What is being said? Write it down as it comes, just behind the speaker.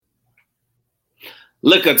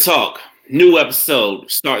Liquor Talk, new episode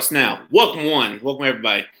starts now. Welcome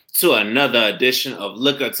everybody to another edition of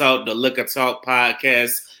Liquor Talk, the Liquor Talk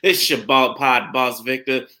podcast. It's your pod boss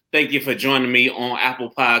Victor. Thank you for joining me on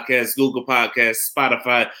Apple Podcasts, Google Podcasts,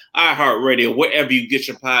 Spotify, iHeartRadio, wherever you get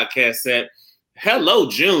your podcasts at. Hello,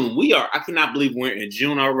 June. I cannot believe we're in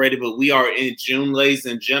June already, but we are in June, ladies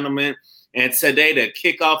and gentlemen. And today, to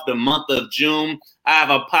kick off the month of June, I have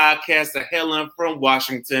a podcaster hailing from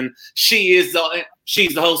Washington. She's the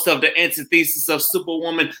host of the Anthesis of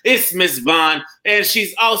Superwoman. It's Miss Vaughn, and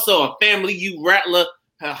she's also a Family U rattler.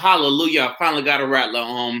 Hallelujah! I finally got a rattler.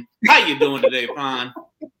 How you doing today, Vaughn?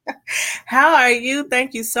 How are you?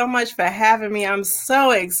 Thank you so much for having me. I'm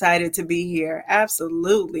so excited to be here.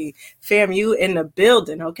 Absolutely, fam, you in the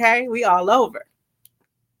building? Okay, we all over.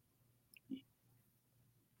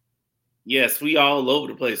 Yes, we all over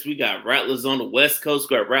the place. We got rattlers on the West Coast,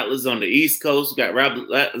 we got rattlers on the East Coast, we got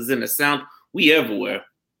rattlers in the South. We everywhere.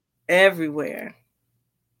 Everywhere.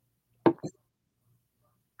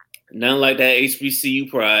 Nothing like that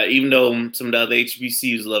HBCU pride, even though some of the other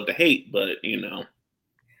HBCUs love to hate, but I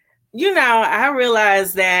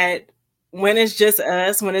realize that when it's just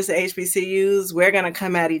us, when it's the HBCUs, we're going to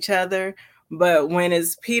come at each other. But when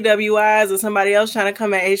it's PWIs or somebody else trying to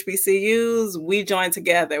come at HBCUs, we join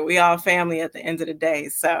together. We all family at the end of the day.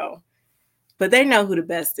 So, but they know who the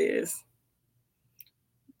best is.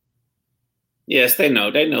 Yes, they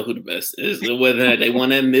know who the best is, whether they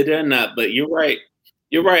want to admit it or not. But you're right.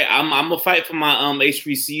 I'm gonna fight for my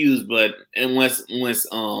HBCUs, but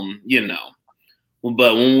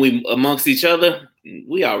but when we amongst each other,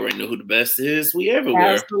 we already know who the best is. We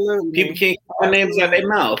everywhere. Absolutely. People can't keep their names out their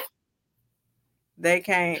mouth. They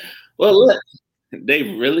can't. Well, they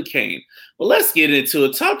really can't. Well, let's get into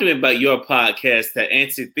it. Talk to me about your podcast, The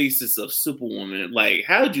Anthesis of Superwoman. Like,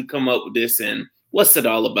 how did you come up with this, and what's it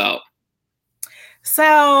all about?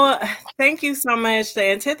 So, thank you so much. The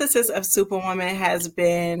Anthesis of Superwoman has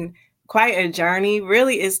been quite a journey.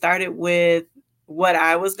 Really, it started with what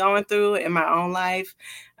I was going through in my own life.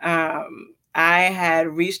 I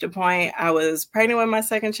had reached a point, I was pregnant with my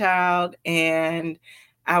second child, and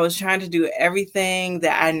I was trying to do everything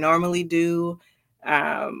that I normally do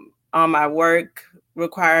on my work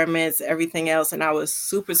requirements, everything else. And I was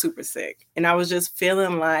super, super sick. And I was just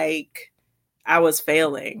feeling like I was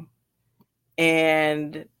failing.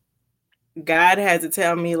 And God had to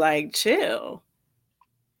tell me, like, chill.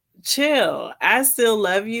 I still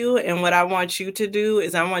love you. And what I want you to do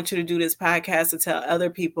is I want you to do this podcast to tell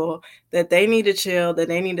other people that they need to chill, that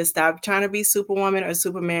they need to stop trying to be Superwoman or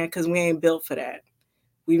Superman, because we ain't built for that.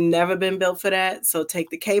 We've never been built for that. So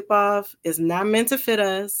take the cape off. It's not meant to fit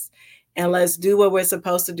us. And let's do what we're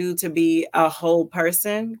supposed to do to be a whole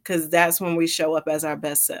person, because that's when we show up as our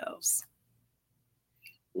best selves.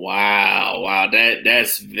 Wow.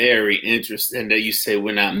 That's very interesting that you say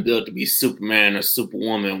we're not built to be Superman or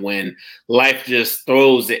Superwoman when life just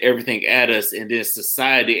throws everything at us, and then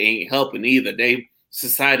society ain't helping either.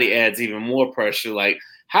 Society adds even more pressure. Like,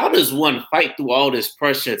 how does one fight through all this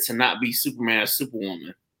pressure to not be Superman or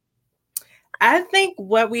Superwoman? I think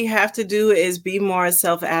what we have to do is be more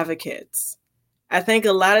self-advocates. I think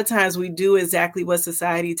a lot of times we do exactly what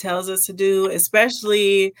society tells us to do,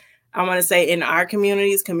 especially, I want to say, in our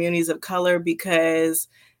communities of color, because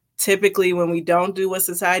typically when we don't do what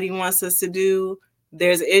society wants us to do,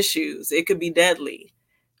 there's issues. It could be deadly.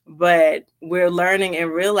 But we're learning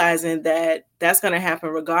and realizing that that's going to happen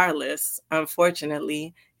regardless.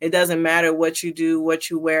 Unfortunately, it doesn't matter what you do,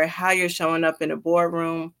 what you wear, how you're showing up in a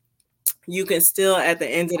boardroom. You can still, at the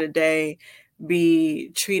end of the day, be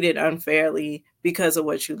treated unfairly because of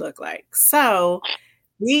what you look like. So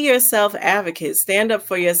be your self-advocate. Stand up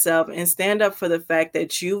for yourself and stand up for the fact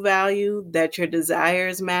that you value, that your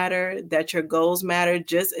desires matter, that your goals matter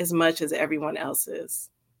just as much as everyone else's.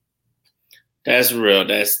 That's real.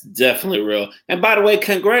 That's definitely real. And by the way,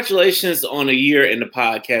 congratulations on a year in the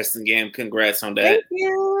podcasting game. Congrats on that. Thank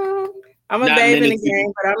you. I'm a babe in the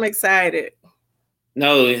game, but I'm excited.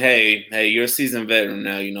 No, hey, you're a seasoned veteran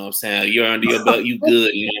now. You know what I'm saying? You're under your belt. You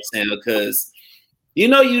good. You know what I'm saying? Because you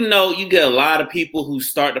get a lot of people who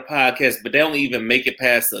start the podcast, but they don't even make it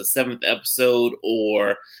past the 7th episode,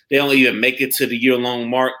 or they don't even make it to the year-long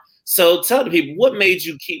mark. So tell the people, what made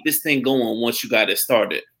you keep this thing going once you got it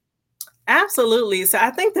started? Absolutely. So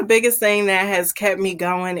I think the biggest thing that has kept me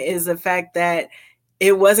going is the fact that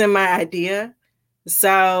it wasn't my idea.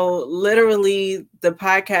 So literally the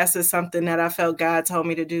podcast is something that I felt God told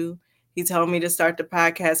me to do. He told me to start the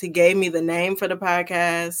podcast. He gave me the name for the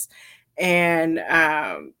podcast. And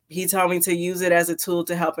he told me to use it as a tool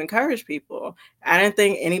to help encourage people. I didn't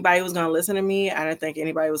think anybody was going to listen to me. I didn't think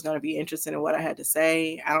anybody was going to be interested in what I had to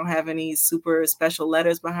say. I don't have any super special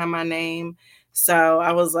letters behind my name. So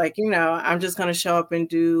I was like, I'm just going to show up and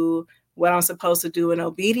do what I'm supposed to do in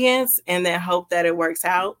obedience and then hope that it works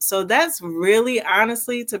out. So that's really,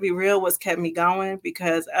 honestly, to be real, what's kept me going,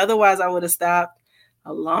 because otherwise I would have stopped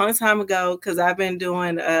a long time ago, because I've been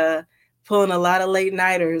doing pulling a lot of late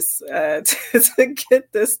nighters to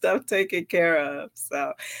get this stuff taken care of.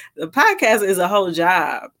 So the podcast is a whole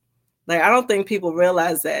job. Like, I don't think people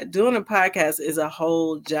realize that doing a podcast is a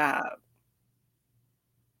whole job.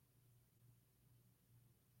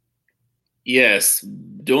 Yes,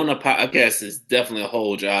 doing a podcast is definitely a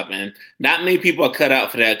whole job, and not many people are cut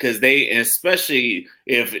out for that, because especially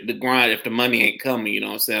if the money ain't coming, you know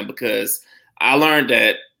what I'm saying? Because I learned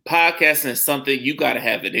that podcasting is something you got to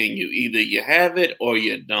have it in you. Either you have it or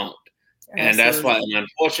you don't. Absolutely. And that's why,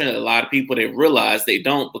 unfortunately, a lot of people, they realize they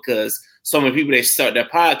don't, because so many people, they start their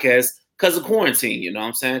podcast because of quarantine, you know what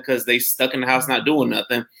I'm saying? Because they stuck in the house not doing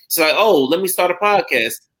nothing. So like, oh, let me start a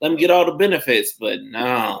podcast. Let me get all the benefits. But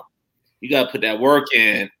no. You got to put that work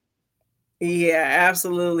in. Yeah,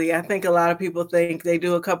 absolutely. I think a lot of people think they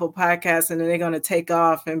do a couple podcasts and then they're going to take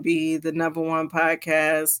off and be the number one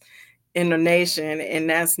podcast in the nation. And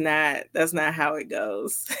that's not how it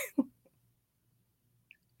goes.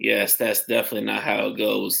 Yes, that's definitely not how it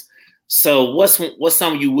goes. So what's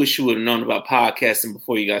something you wish you would have known about podcasting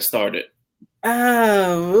before you got started?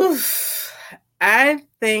 I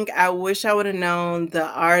think I wish I would have known the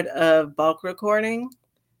art of bulk recording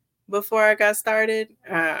before I got started.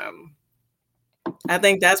 I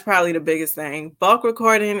think that's probably the biggest thing. Bulk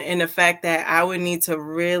recording, and the fact that I would need to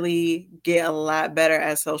really get a lot better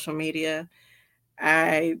at social media.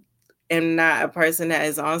 I am not a person that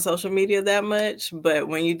is on social media that much, but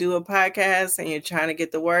when you do a podcast and you're trying to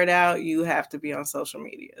get the word out, you have to be on social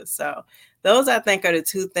media. So those, I think, are the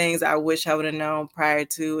two things I wish I would have known prior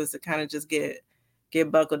to, is to kind of just get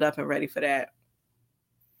buckled up and ready for that.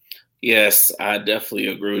 Yes, I definitely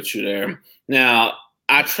agree with you there. Now,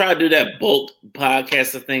 I tried to do that bulk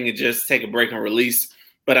podcaster thing and just take a break and release,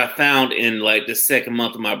 but I found in like the second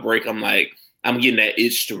month of my break, I'm getting that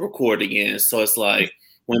itch to record again. So it's like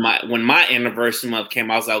when my anniversary month came,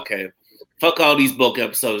 I was like, okay, fuck all these bulk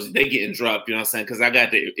episodes. They getting dropped, you know what I'm saying? Because I got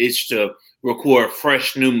the itch to record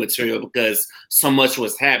fresh new material, because so much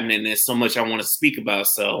was happening and so much I want to speak about.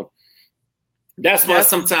 So that's why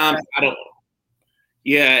sometimes I don't.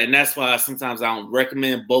 Yeah, and that's why sometimes I don't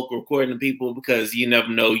recommend bulk recording to people, because you never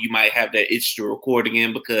know, you might have that itch to record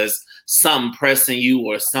again because something pressing you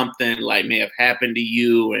or something like may have happened to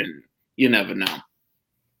you, and you never know.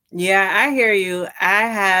 Yeah, I hear you.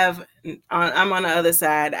 I'm on the other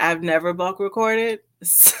side. I've never bulk recorded.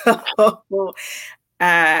 So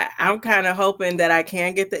I'm kind of hoping that I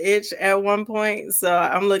can get the itch at one point. So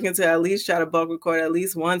I'm looking to at least try to bulk record at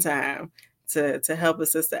least one time to help a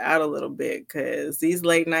sister out a little bit, because these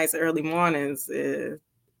late nights, early mornings are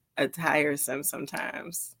tiresome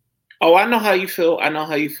sometimes. Oh, I know how you feel.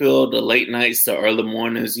 The late nights, the early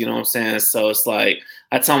mornings, you know what I'm saying? So it's like,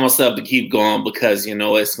 I tell myself to keep going, because,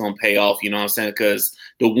 it's going to pay off, you know what I'm saying? Because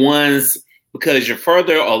you're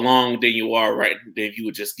further along than you are right than if you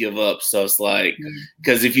would just give up. So it's like,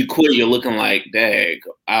 because if you quit, you're looking like, dang,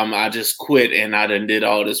 I just quit and I done did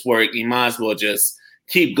all this work. You might as well just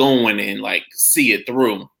keep going and like see it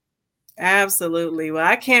through. Absolutely. Well,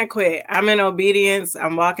 I can't quit. I'm in obedience.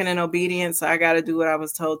 I'm walking in obedience. So I got to do what I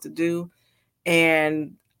was told to do.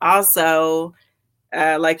 And also,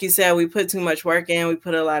 like you said, we put too much work in. We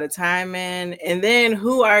put a lot of time in. And then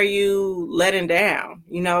who are you letting down?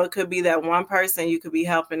 It could be that one person you could be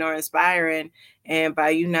helping or inspiring. And by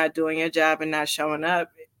you not doing your job and not showing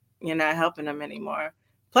up, you're not helping them anymore.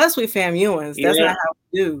 Plus, we FAMUans. That's not how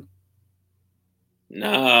we do.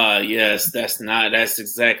 Nah, yes, that's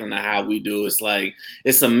exactly not how we do. It's like,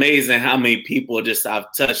 it's amazing how many people I've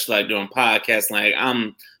touched, like doing podcasts. Like,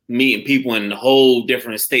 I'm meeting people in whole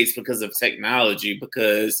different states because of technology,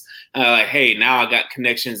 because like, hey, now I got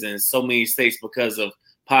connections in so many states because of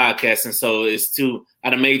podcasting. So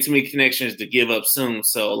I'd have made too many connections to give up soon.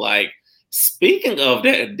 So like, speaking of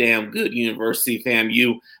that damn good university,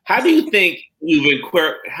 FAMU, how do you think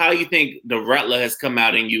the Rattler has come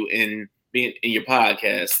out in you in your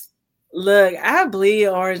podcast? Look, I bleed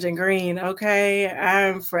orange and green. Okay,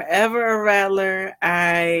 I'm forever a Rattler.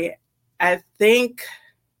 I think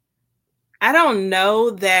I don't know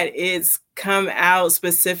that it's come out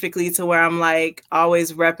specifically to where I'm like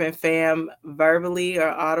always repping fam verbally or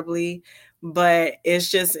audibly, but it's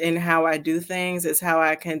just in how I do things. It's how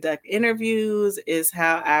I conduct interviews. It's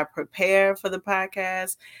how I prepare for the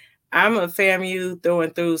podcast. I'm a FAMU through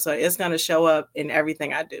and through, so it's going to show up in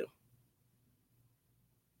everything I do.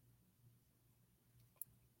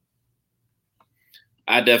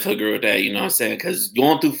 I definitely agree with that. You know what I'm saying? Because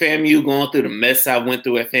going through FAMU, going through the mess I went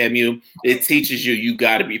through at FAMU, it teaches you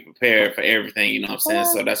got to be prepared for everything. You know what I'm saying?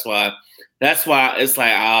 So that's why it's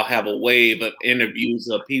like I'll have a wave of interviews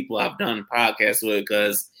of people I've done podcasts with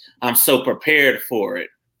because I'm so prepared for it.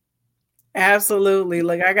 Absolutely.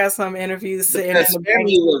 Like I got some interviews sitting Because in the FAMU bank.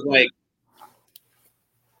 was like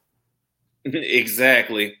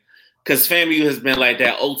exactly because FAMU has been like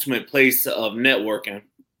that ultimate place of networking.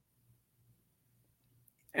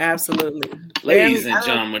 Absolutely. Ladies and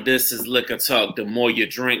gentlemen, this is Liquor Talk. The more you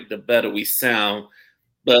drink, the better we sound.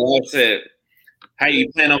 But like I said, how you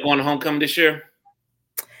plan on going to homecoming this year?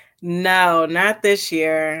 No, not this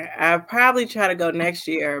year. I'll probably try to go next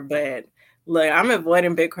year, but look, I'm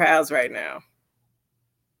avoiding big crowds right now.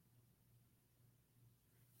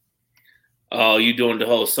 Oh, you doing the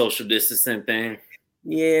whole social distancing thing?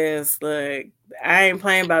 Yes, look, I ain't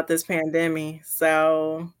playing about this pandemic,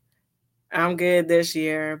 so I'm good this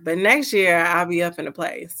year. But next year, I'll be up in the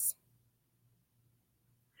place.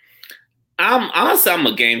 I'm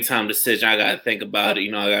a game time decision. I gotta think about it.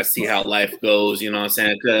 You know, I gotta see how life goes. You know what I'm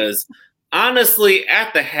saying? Because honestly,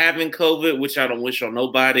 after having COVID, which I don't wish on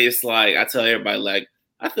nobody, it's like I tell everybody, like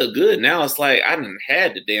I feel good now. It's like I didn't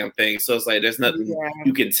had the damn thing, so it's like there's nothing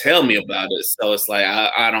you can tell me about it. So it's like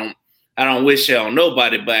I don't wish it on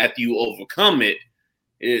nobody. But after you overcome it,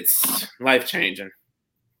 it's life changing.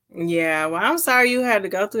 Yeah, well, I'm sorry you had to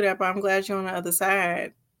go through that, but I'm glad you're on the other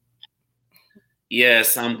side.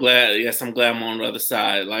 Yes, I'm glad. Yes, I'm glad I'm on the other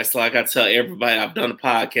side. Like I tell everybody I've done a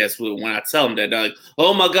podcast with, when I tell them that, they're like,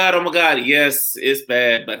 oh my God. Yes, it's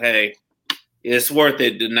bad, but hey, it's worth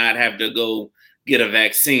it to not have to go get a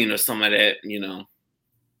vaccine or something like that, you know.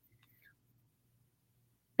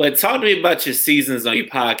 But talk to me about your seasons on your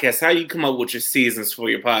podcast. How you come up with your seasons for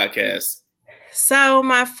your podcast? So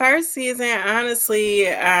my first season, honestly,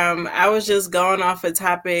 I was just going off of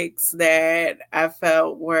topics that I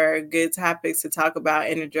felt were good topics to talk about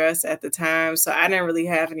and address at the time. So I didn't really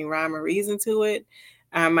have any rhyme or reason to it.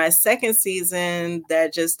 My second season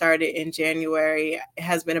that just started in January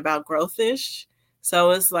has been about growth-ish.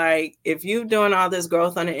 So it's like if you're doing all this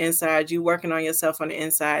growth on the inside, you working on yourself on the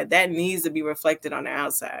inside, that needs to be reflected on the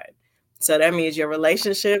outside. So that means your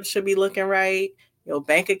relationship should be looking right. Your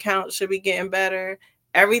bank account should be getting better.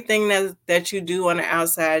 Everything that you do on the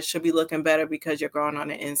outside should be looking better because you're growing on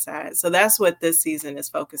the inside. So that's what this season is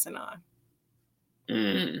focusing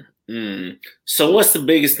on. So what's the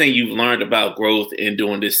biggest thing you've learned about growth in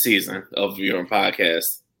doing this season of your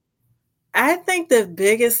podcast? I think the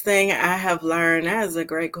biggest thing I have learned, that is a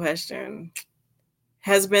great question,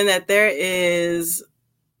 has been that there is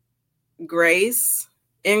grace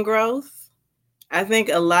in growth. I think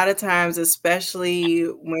a lot of times, especially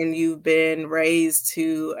when you've been raised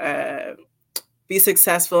to be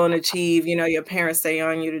successful and achieve, you know, your parents say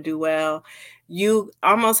on you to do well, you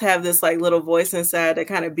almost have this like little voice inside that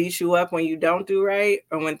kind of beats you up when you don't do right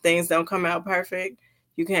or when things don't come out perfect.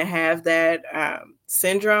 You can have that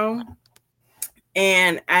syndrome.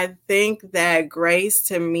 And I think that grace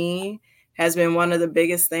to me has been one of the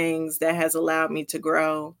biggest things that has allowed me to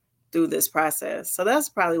grow through this process. So that's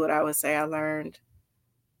probably what I would say I learned.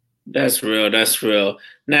 That's real. That's real.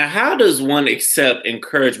 Now, how does one accept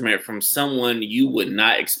encouragement from someone you would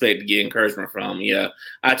not expect to get encouragement from? Yeah,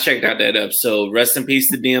 I checked out that episode. Rest in peace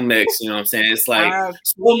to DMX. You know what I'm saying? It's like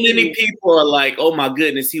so many people are like, oh my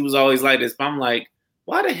goodness, he was always like this. But I'm like,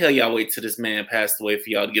 why the hell y'all wait till this man passed away for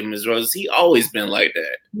y'all to give him his roses? He always been like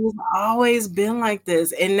that. He's always been like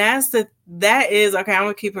this. And that is, okay, I'm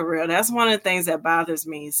going to keep it real. That's one of the things that bothers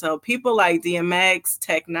me. So people like DMX,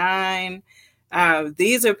 Tech Nine,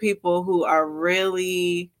 these are people who are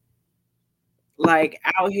really like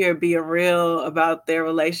out here being real about their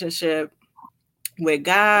relationship with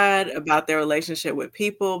God, about their relationship with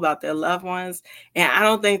people, about their loved ones. And I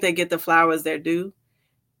don't think they get the flowers they're due.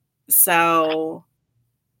 So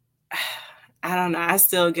I don't know. I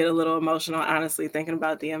still get a little emotional, honestly, thinking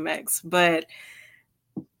about DMX. But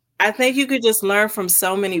I think you could just learn from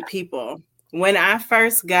so many people. When I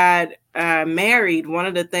first got married, one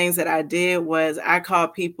of the things that I did was I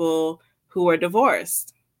called people who were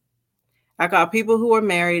divorced. I call people who are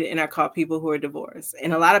married and I call people who are divorced.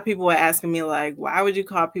 And a lot of people were asking me, like, why would you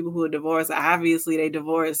call people who are divorced? Obviously, they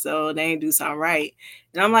divorced, so they ain't do something right.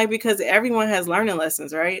 And I'm like, because everyone has learning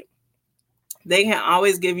lessons, right? They can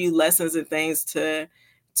always give you lessons and things to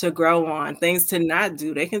grow on, things to not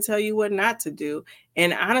do. They can tell you what not to do.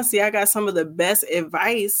 And honestly, I got some of the best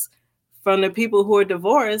advice from the people who are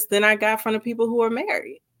divorced than I got from the people who are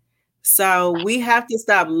married. So we have to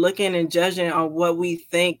stop looking and judging on what we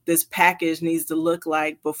think this package needs to look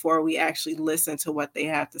like before we actually listen to what they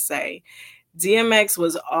have to say. DMX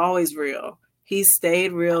was always real. He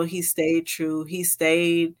stayed real. He stayed true. He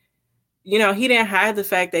stayed, he didn't hide the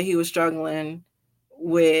fact that he was struggling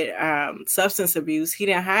with substance abuse. He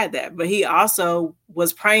didn't hide that, but he also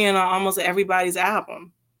was praying on almost everybody's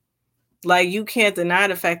album. Like, you can't deny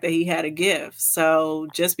the fact that he had a gift. So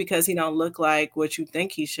just because he don't look like what you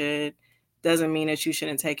think he should doesn't mean that you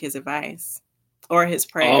shouldn't take his advice or his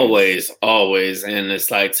prayers. Always. And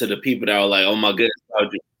it's like, to the people that are like, oh my goodness.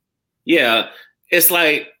 Yeah. It's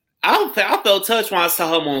like, I felt touched when I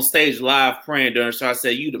saw him on stage live praying during the show. I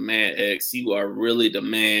said, you the man, X. You are really the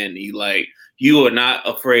man. You are not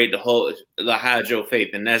afraid to hide your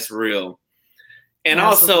faith. And that's real. And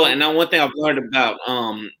also, and one thing I've learned about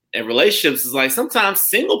in relationships is, like, sometimes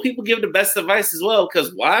single people give the best advice as well.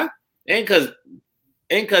 Because why? And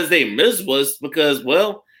because they miserable. It's because,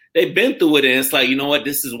 well, they've been through it, and it's like, you know what?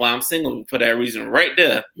 This is why I'm single, for that reason right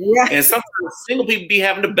there. Yeah. And sometimes single people be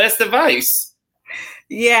having the best advice.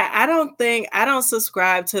 Yeah, I don't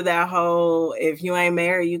subscribe to that whole, if you ain't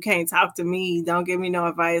married, you can't talk to me, don't give me no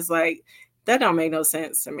advice. Like, that don't make no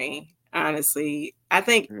sense to me, honestly. I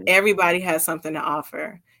think everybody has something to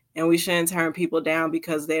offer, and we shouldn't turn people down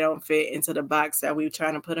because they don't fit into the box that we're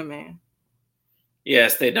trying to put them in.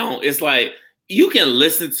 Yes, they don't. It's like, you can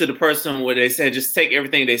listen to the person where they say, just take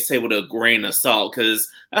everything they say with a grain of salt. Because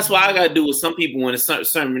that's what I got to do with some people when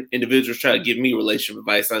certain individuals try to give me relationship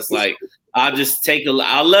advice. I was like, I'll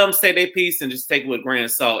let them say their piece and just take it with a grain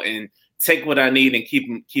of salt and take what I need and keep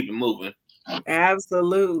it moving.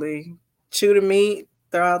 Absolutely. Chew the meat,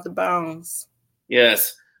 throw out the bones.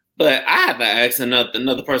 Yes. But I have to ask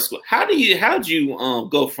another person, how'd you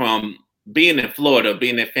go from being in Florida,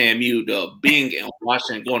 being at FAMU, to being in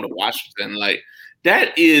Washington, going to Washington? Like,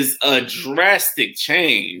 that is a drastic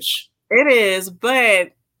change. It is,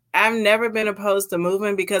 but I've never been opposed to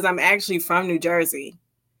moving because I'm actually from New Jersey.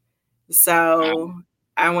 So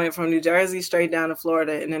I went from New Jersey straight down to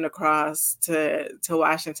Florida and then across to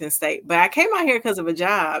Washington State. But I came out here because of a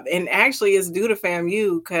job, and actually it's due to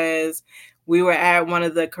FAMU because we were at one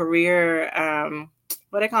of the career,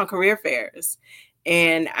 what they call career fairs.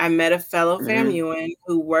 And I met a fellow FAMUan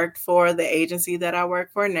who worked for the agency that I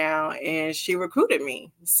work for now, and she recruited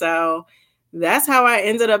me. So that's how I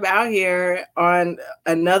ended up out here on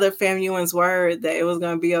another FAMUan's word that it was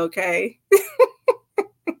going to be okay.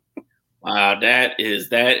 Wow, that is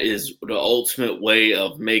the ultimate way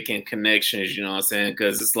of making connections, you know what I'm saying?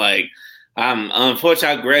 Because it's like,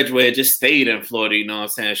 unfortunately, I graduated, just stayed in Florida, you know what I'm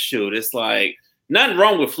saying? Shoot, it's like, nothing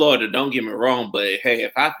wrong with Florida, don't get me wrong, but hey,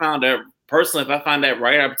 if I find that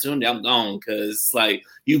right opportunity, I'm gone. Because it's like,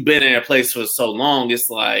 you've been in a place for so long, it's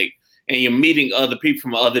like, and you're meeting other people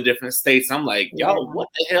from other different states. I'm like, y'all, what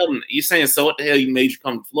the hell? You're saying, so what the hell you made you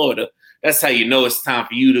come to Florida? That's how you know it's time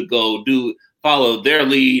for you to go follow their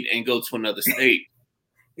lead and go to another state.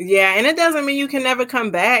 Yeah, and it doesn't mean you can never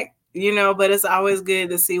come back, but it's always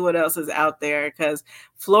good to see what else is out there, because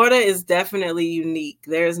Florida is definitely unique.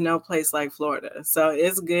 There's no place like Florida. So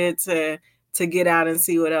it's good to get out and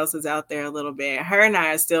see what else is out there a little bit. Her and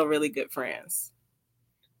I are still really good friends.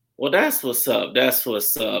 Well, that's what's up.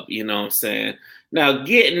 You know what I'm saying? Now,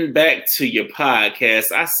 getting back to your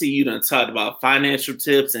podcast, I see you done talked about financial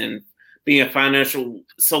tips and being financial.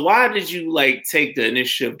 So why did you take the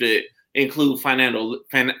initiative to include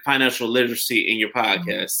financial literacy in your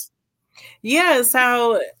podcast? Yeah,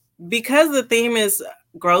 so because the theme is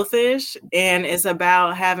growthish and it's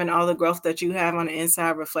about having all the growth that you have on the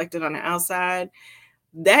inside reflected on the outside,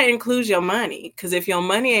 that includes your money. Because if your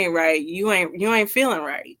money ain't right, you ain't feeling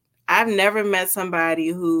right. I've never met somebody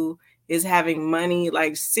who is having money,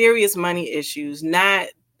 serious money issues, not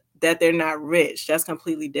that they're not rich. That's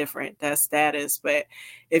completely different. That's status. But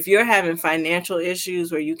if you're having financial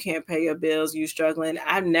issues where you can't pay your bills, you're struggling,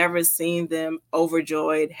 I've never seen them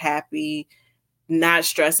overjoyed, happy, not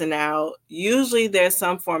stressing out. Usually there's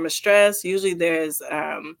some form of stress. Usually there's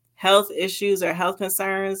health issues or health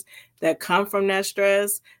concerns that come from that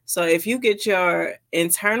stress. So if you get your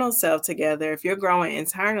internal self together, if you're growing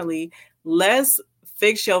internally, let's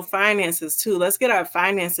fix your finances too. Let's get our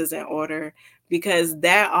finances in order, because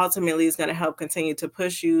that ultimately is going to help continue to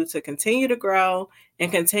push you to continue to grow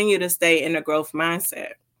and continue to stay in a growth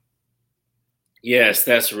mindset. Yes,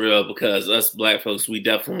 that's real, because us Black folks, we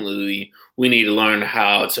need to learn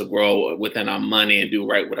how to grow within our money and do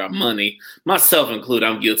right with our money. Myself included,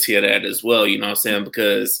 I'm guilty of that as well, you know what I'm saying?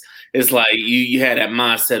 Because it's like you had that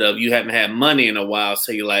mindset of you haven't had money in a while,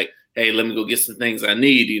 so you're like, hey, let me go get some things I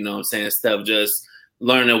need, you know what I'm saying? Instead of just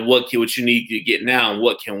learning what you need to get now and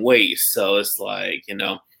what can wait. So it's like,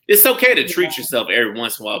 it's okay to treat yourself every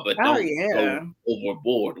once in a while, but don't go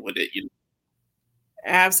overboard with it,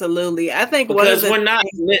 Absolutely. I think because we're not.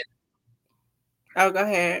 Oh, go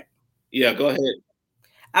ahead. Yeah, go ahead.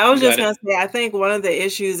 I was just going to say, I think one of the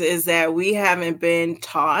issues is that we haven't been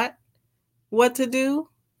taught what to do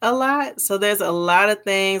a lot. So there's a lot of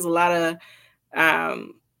things, a lot of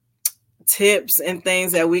tips and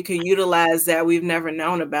things that we could utilize that we've never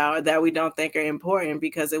known about, or that we don't think are important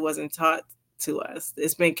because it wasn't taught to us.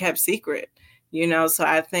 It's been kept secret, so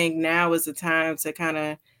I think now is the time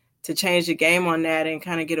to change the game on that and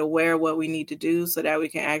kind of get aware of what we need to do so that we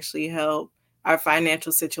can actually help our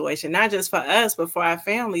financial situation, not just for us, but for our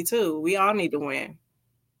family too. We all need to win.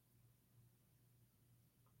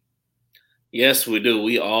 Yes, we do.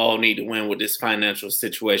 We all need to win with this financial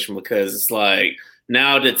situation, because it's like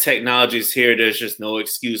now the technology is here. There's just no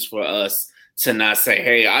excuse for us to not say,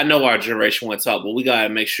 hey, I know our generation went up, but we got to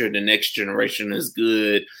make sure the next generation is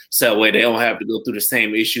good, so that way they don't have to go through the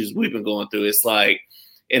same issues we've been going through. It's like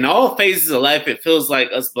in all phases of life, it feels like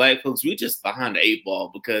us Black folks, we just behind the 8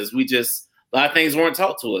 ball, because a lot of things weren't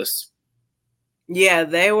taught to us. Yeah,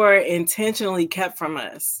 they were intentionally kept from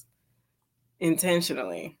us.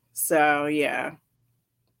 Intentionally. So, yeah.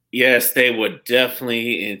 Yes, they were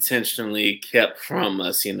definitely intentionally kept from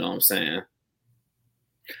us, you know what I'm saying?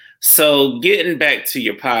 So getting back to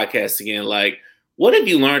your podcast again, like, what have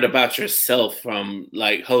you learned about yourself from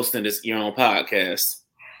like hosting your own podcast?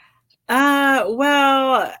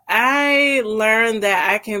 Well, I learned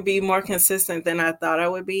that I can be more consistent than I thought I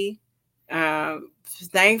would be.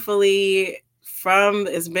 Thankfully,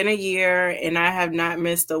 it's been a year and I have not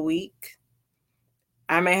missed a week.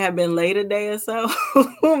 I may have been late a day or so,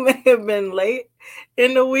 may have been late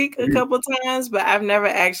in the week a couple times, but I've never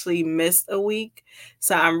actually missed a week.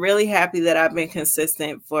 So I'm really happy that I've been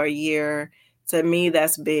consistent for a year. To me,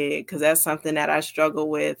 that's big, because that's something that I struggle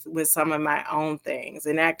with some of my own things.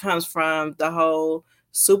 And that comes from the whole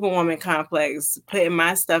Superwoman complex, putting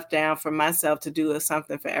my stuff down for myself to do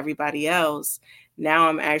something for everybody else. Now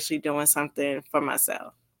I'm actually doing something for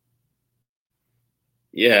myself.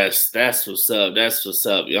 Yes, that's what's up. That's what's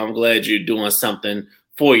up. I'm glad you're doing something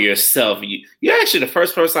for yourself. You're actually the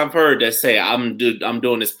first person I've heard that say I'm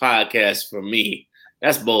doing this podcast for me.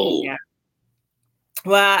 That's bold. Yeah.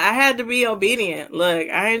 Well, I had to be obedient. Look,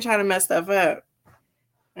 I ain't trying to mess stuff up.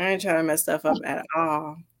 I ain't trying to mess stuff up at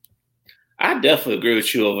all. I definitely agree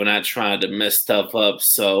with you over not trying to mess stuff up.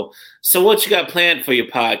 So what you got planned for your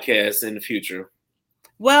podcast in the future?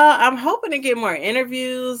 Well, I'm hoping to get more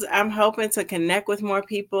interviews. I'm hoping to connect with more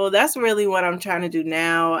people. That's really what I'm trying to do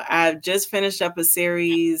now. I've just finished up a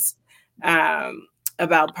series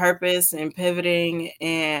about purpose and pivoting,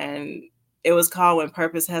 and it was called When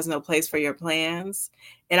Purpose Has No Place for Your Plans.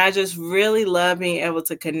 And I just really love being able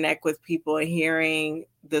to connect with people and hearing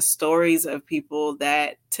the stories of people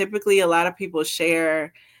that typically a lot of people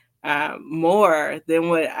share more than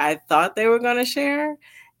what I thought they were going to share.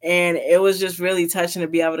 And it was just really touching to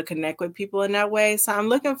be able to connect with people in that way. So I'm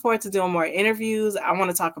looking forward to doing more interviews. I want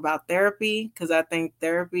to talk about therapy, because I think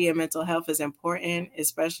therapy and mental health is important,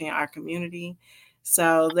 especially in our community.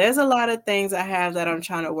 So there's a lot of things I have that I'm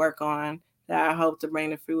trying to work on that I hope to bring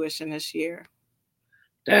to fruition this year.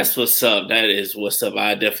 That's what's up. That is what's up.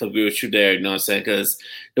 I definitely agree with you there. You know what I'm saying? Because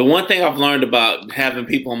the one thing I've learned about having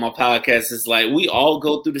people on my podcast is like we all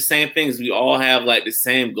go through the same things. We all have like the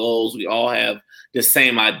same goals. We all have the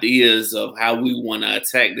same ideas of how we want to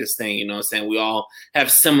attack this thing. You know what I'm saying? We all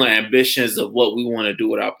have similar ambitions of what we want to do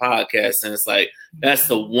with our podcast. And it's like, that's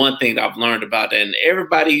the one thing that I've learned about that. And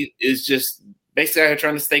everybody is just basically out here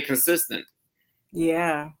trying to stay consistent.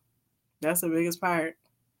 Yeah, that's the biggest part.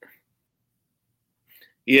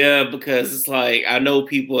 Yeah, because it's like, I know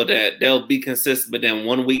people that they'll be consistent, but then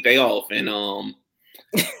 1 week they off. And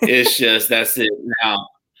it's just, that's it. Now,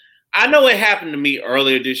 I know it happened to me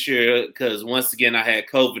earlier this year because once again I had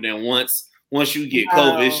COVID, and once you get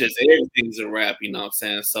COVID, it's just everything's a wrap, you know what I'm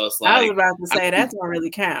saying? So it's like I was about to say that don't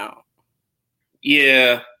really count.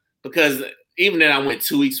 Yeah, because even then I went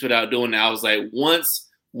 2 weeks without doing that. I was like,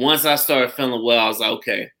 once I started feeling well, I was like,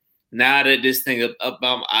 okay, now that this thing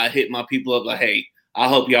I hit my people up like, hey, I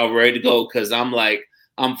hope y'all ready to go, because I'm like,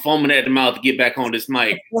 I'm foaming at the mouth to get back on this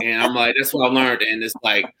mic. And I'm like, that's what I learned. And it's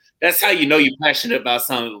like, that's how you know you're passionate about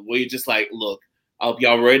something, where you're just like, look, I hope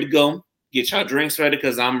y'all ready to go. Get y'all drinks ready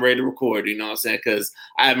because I'm ready to record, you know what I'm saying? Because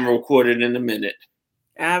I haven't recorded in a minute.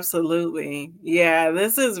 Absolutely. Yeah,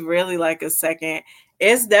 this is really like a second.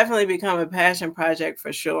 It's definitely become a passion project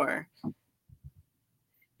for sure.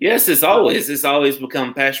 Yes, it's always become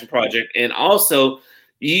a passion project. And also,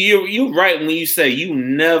 you're right when you say you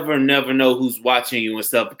never know who's watching you and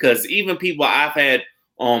stuff, because even people I've had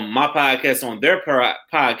on my podcast, on their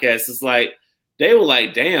podcast, it's like they were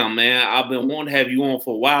like, damn, man, I've been wanting to have you on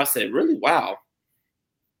for a while. I said, really? Wow.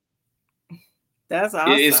 That's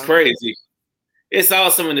awesome. It's crazy. It's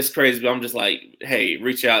awesome and it's crazy, but I'm just like, hey,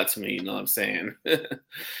 reach out to me, you know what I'm saying?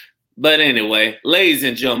 But anyway, ladies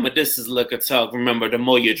and gentlemen, this is Liquor Talk. Remember, the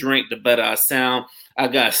more you drink, the better I sound. I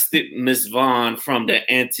got Miss Vaughn from the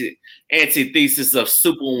Anthesis of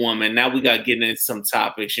Superwoman. Now we got to get into some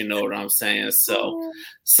topics, you know what I'm saying? So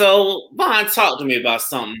Vaughn, talk to me about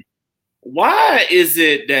something. Why is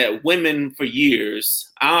it that women for years,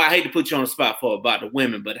 I hate to put you on the spot for about the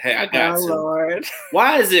women, but hey, I got to. Lord.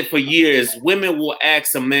 Why is it for years women will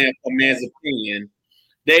ask a man for a man's opinion?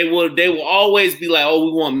 They will always be like, oh,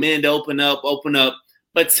 we want men to open up.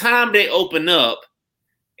 But time they open up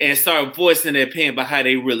and start voicing their opinion about how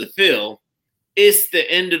they really feel, it's the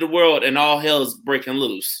end of the world and all hell is breaking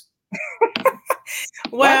loose.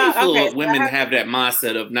 Why do you feel women have that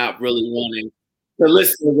mindset of not really wanting to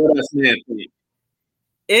listen to what us men think?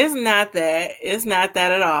 It's not that. It's not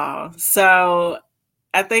that at all. So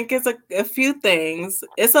I think it's a few things.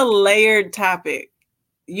 It's a layered topic.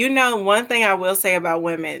 You know, one thing I will say about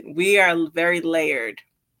women, we are very layered.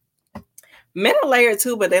 Men are layered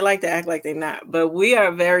too, but they like to act like they're not. But we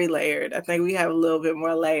are very layered. I think we have a little bit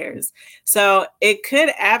more layers. So it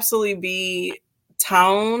could absolutely be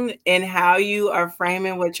tone in how you are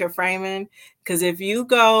framing what you're framing. Because if you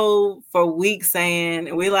go for weeks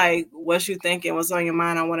saying, we like, what you thinking? What's on your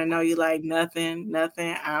mind? I want to know. You like, nothing.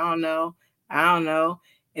 I don't know.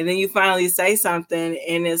 And then you finally say something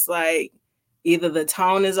and it's like, either the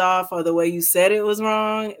tone is off or the way you said it was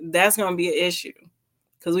wrong. That's going to be an issue.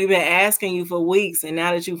 Because we've been asking you for weeks. And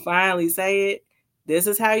now that you finally say it, this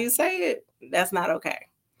is how you say it. That's not okay.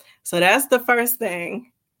 So that's the first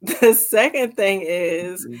thing. The second thing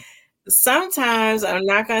is sometimes, I'm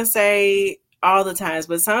not going to say all the times,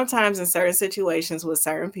 but sometimes in certain situations with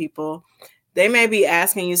certain people, they may be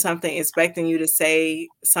asking you something, expecting you to say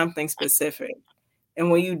something specific.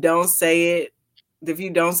 And when you don't say it, if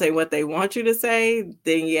you don't say what they want you to say,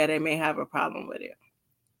 then yeah, they may have a problem with it.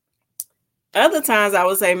 Other times I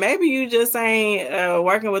would say maybe you just ain't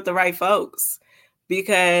working with the right folks,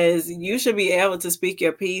 because you should be able to speak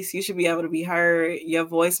your piece. You should be able to be heard. Your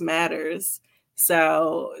voice matters.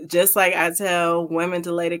 So just like I tell women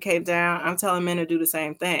to lay the cape down, I'm telling men to do the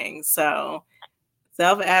same thing. So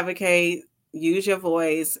self-advocate, use your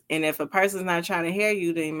voice. And if a person's not trying to hear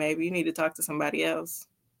you, then maybe you need to talk to somebody else.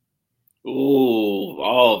 Ooh,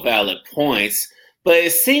 all valid points. But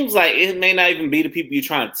it seems like it may not even be the people you're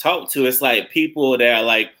trying to talk to. It's like people that are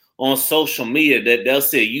like on social media that they'll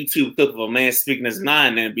see a YouTube clip of a man speaking his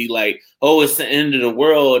mind and be like, oh, it's the end of the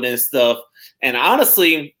world and stuff. And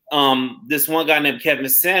honestly, this one guy named Kevin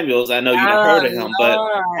Samuels, I know you've heard of him, but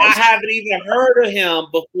I haven't even heard of him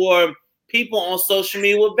before people on social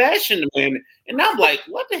media were bashing the man. And I'm like,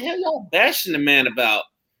 what the hell y'all bashing the man about?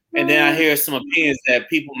 And then I hear some opinions that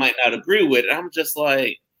people might not agree with. I'm just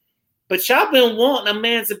like, but y'all been wanting a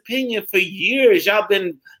man's opinion for years. Y'all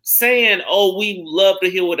been saying, oh, we love to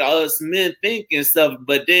hear what us men think and stuff.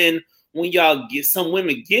 But then when y'all get, some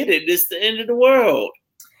women get it, it's the end of the world.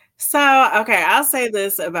 So, okay, I'll say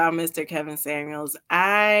this about Mr. Kevin Samuels.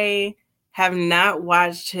 I have not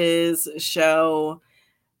watched his show.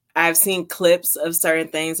 I've seen clips of certain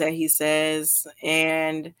things that he says.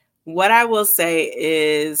 And what I will say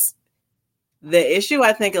is the issue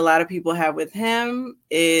I think a lot of people have with him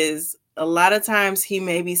is a lot of times he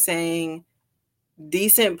may be saying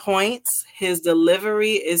decent points. His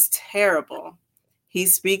delivery is terrible. He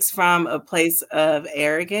speaks from a place of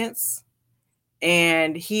arrogance.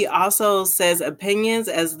 And he also says opinions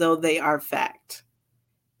as though they are fact.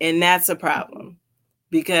 And that's a problem.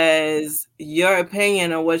 Because your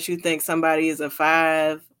opinion on what you think somebody is a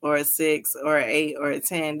 5 or a 6 or an 8 or a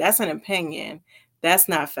 10, that's an opinion. That's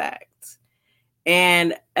not fact.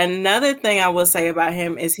 And another thing I will say about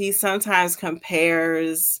him is he sometimes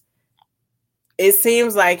compares, it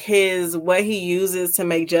seems like what he uses to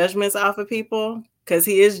make judgments off of people, because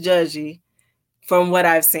he is judgy from what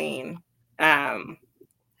I've seen.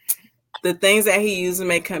 The things that he uses to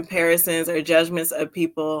make comparisons or judgments of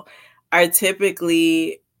people are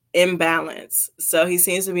typically imbalanced. So he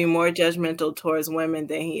seems to be more judgmental towards women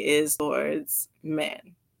than he is towards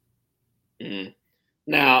men. Mm.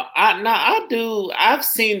 I've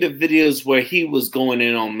seen the videos where he was going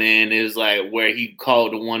in on men. Is like where he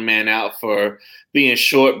called the one man out for being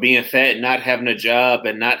short, being fat, not having a job,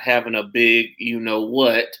 and not having a big, you know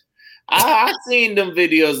what. I've seen them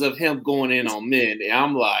videos of him going in on men, and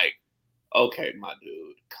I'm like, okay, my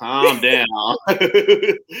dude, calm down. But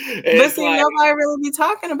It's see, like, nobody really be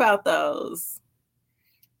talking about those.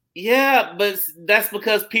 yeah, but that's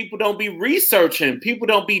because people don't be researching. People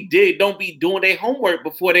don't be doing their homework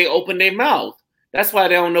before they open their mouth. That's why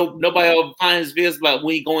they don't know. Nobody ever finds videos about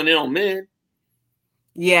when he going in on men.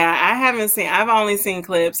 Yeah, I've only seen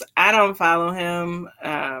clips. I don't follow him.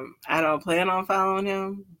 I don't plan on following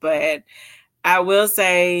him, but I will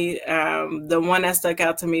say the one that stuck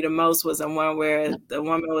out to me the most was the one where the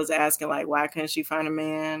woman was asking, like, why couldn't she find a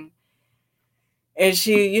man? And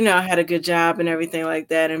she, had a good job and everything like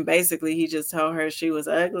that. And basically, he just told her she was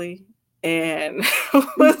ugly. And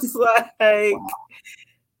was like,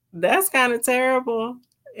 that's kind of terrible.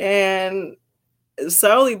 And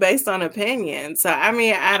solely based on opinion. So, I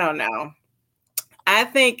mean, I don't know. I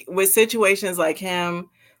think with situations like him,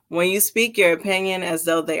 when you speak your opinion as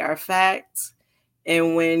though they are facts,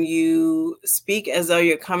 and when you speak as though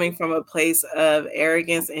you're coming from a place of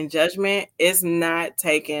arrogance and judgment, it's not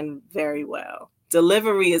taken very well.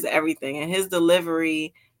 Delivery is everything. And his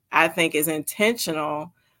delivery, I think, is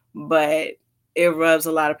intentional, but it rubs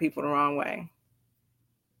a lot of people the wrong way.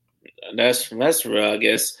 That's real, I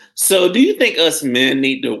guess. So, do you think us men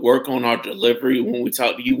need to work on our delivery when we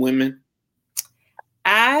talk to you women?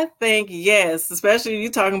 I think yes, especially you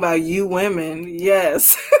talking about you women.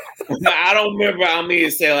 Yes. I don't remember. I mean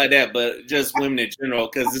to say like that, but just women in general,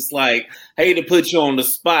 because it's like I hate to put you on the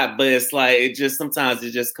spot, but it's like sometimes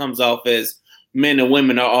it just comes off as men and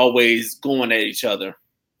women are always going at each other.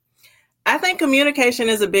 I think communication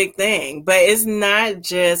is a big thing, but it's not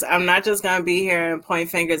just, I'm not just going to be here and point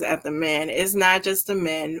fingers at the men. It's not just the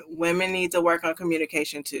men. Women need to work on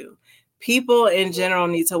communication too. People in general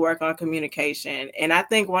need to work on communication. And I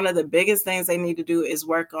think one of the biggest things they need to do is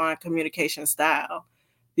work on communication style,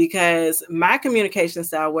 because my communication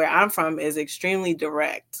style where I'm from is extremely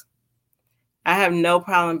direct. I have no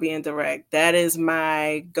problem being direct. That is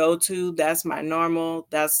my go-to. That's my normal.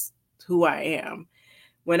 That's who I am.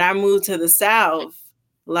 When I moved to the South,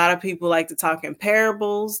 a lot of people like to talk in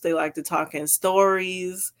parables. They like to talk in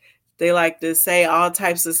stories. They like to say all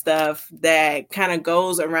types of stuff that kind of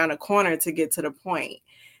goes around a corner to get to the point.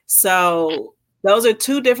 So those are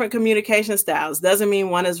two different communication styles. Doesn't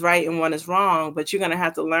mean one is right and one is wrong, but you're going to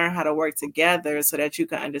have to learn how to work together so that you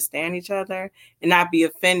can understand each other and not be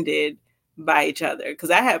offended by each other.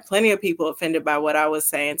 Because I had plenty of people offended by what I was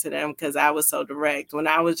saying to them because I was so direct when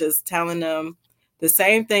I was just telling them the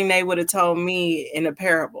same thing they would have told me in a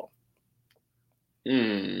parable.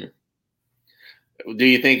 Do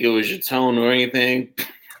you think it was your tone or anything?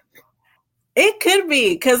 It could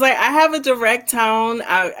be because like I have a direct tone.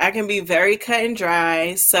 I can be very cut and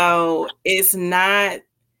dry. So it's not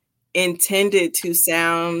intended to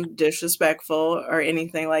sound disrespectful or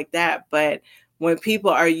anything like that. But when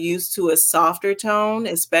people are used to a softer tone,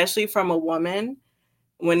 especially from a woman,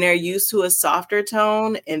 when they're used to a softer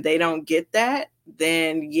tone and they don't get that,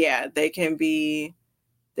 then yeah, they can be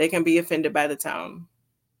offended by the tone.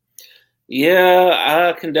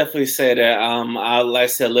 Yeah, I can definitely say that. Like I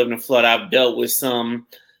said, living in Florida, I've dealt with some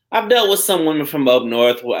women from up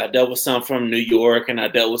north. I dealt with some from New York, and I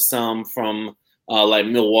dealt with some from like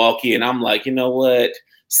Milwaukee. And I'm like, you know what?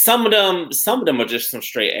 Some of them are just some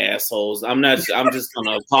straight assholes. I'm just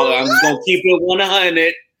gonna call it. I'm just gonna keep it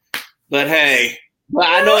 100. But hey, but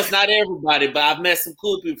I know it's not everybody. But I've met some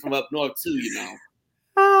cool people from up north too. You know.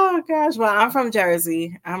 Oh gosh, well, I'm from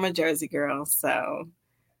Jersey. I'm a Jersey girl, so.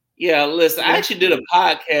 Yeah, listen, I actually did a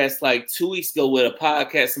podcast like 2 weeks ago with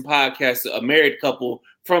a married couple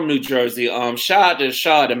from New Jersey. Shout out to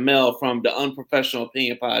Shaw and Mel from the Unprofessional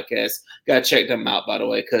Opinion podcast. Gotta check them out, by the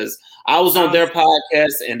way, because I was on their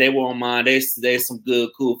podcast and they were on mine. They some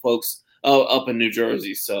good, cool folks up in New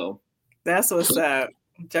Jersey. So that's what's up.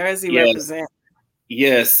 Jersey represent.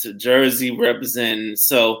 Yes, Jersey representing.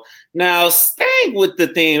 So now staying with the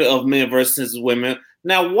theme of men versus women.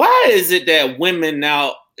 Now, why is it that women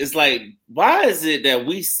now? It's like, why is it that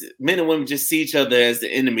men and women just see each other as the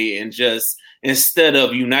enemy and just instead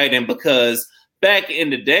of uniting? Because back in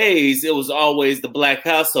the days, it was always the black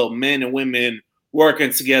household, men and women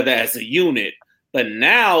working together as a unit. But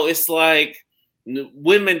now it's like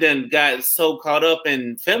women then got so caught up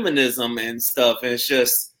in feminism and stuff, and it's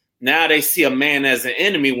just now they see a man as an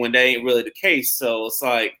enemy when that ain't really the case. So it's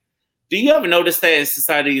like, do you ever notice that in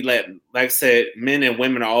society, like I said, men and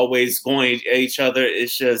women are always going at each other?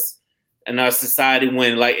 It's just in our society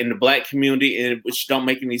when, like in the Black community, which don't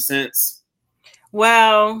make any sense.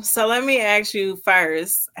 Well, so let me ask you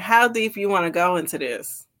first, how deep you want to go into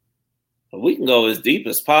this? We can go as deep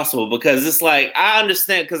as possible because it's like, I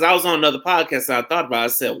understand, because I was on another podcast and I thought about it. I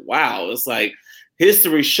said, wow, it's like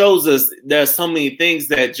history shows us there's so many things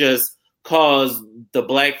that just cause the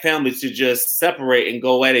Black family to just separate and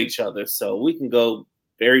go at each other. So we can go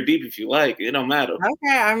very deep if you like. It don't matter.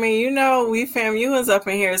 Okay, I mean, we FAMUans up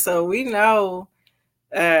in here, so we know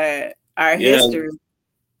our history.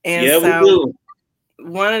 And yeah, we so do.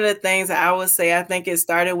 one of the things I would say, I think it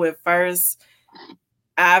started with first,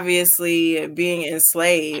 obviously, being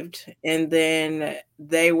enslaved, and then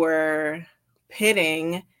they were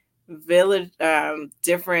pitting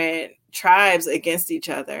different tribes against each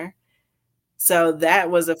other. So that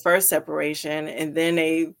was the first separation, and then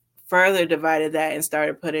they further divided that and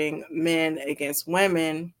started putting men against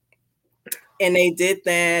women. And they did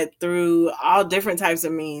that through all different types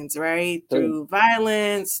of means, right? Through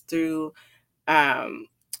violence, through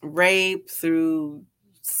rape, through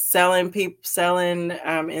selling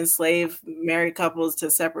enslaved married couples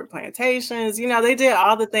to separate plantations. They did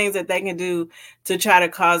all the things that they can do to try to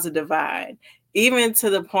cause a divide, even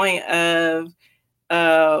to the point of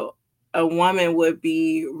a woman would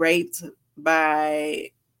be raped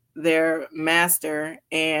by their master,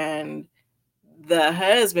 and the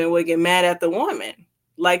husband would get mad at the woman,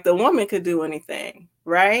 like the woman could do anything,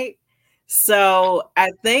 right? So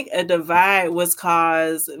I think a divide was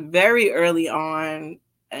caused very early on,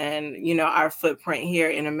 and our footprint here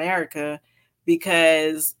in America,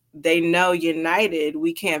 because they know united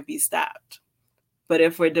we can't be stopped. But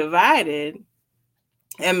if we're divided,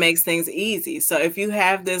 it makes things easy. So if you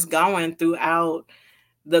have this going throughout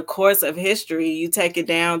the course of history, you take it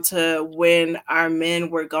down to when our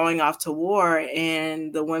men were going off to war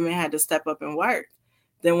and the women had to step up and work.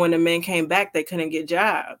 Then when the men came back, they couldn't get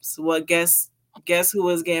jobs. Well, guess who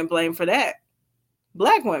was getting blamed for that?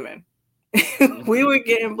 Black women. We were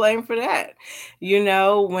getting blamed for that.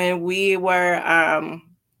 When we were,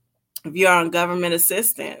 if you're on government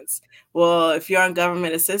assistance, if you're on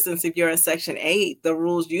government assistance, if you're in Section 8, the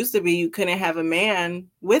rules used to be you couldn't have a man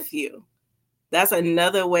with you. That's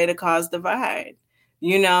another way to cause divide,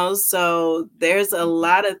 so there's a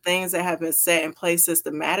lot of things that have been set in place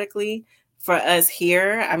systematically for us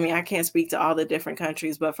here. I mean, I can't speak to all the different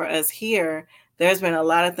countries, but for us here, there's been a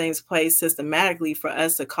lot of things placed systematically for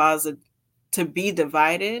us to be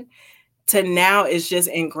divided, to now it's just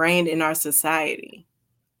ingrained in our society.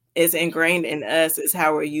 It's ingrained in us. It's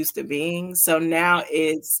how we're used to being. So now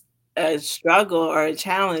it's a struggle or a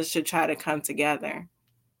challenge to try to come together.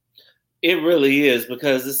 It really is,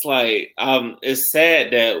 because it's like it's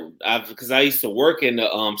sad that because I used to work in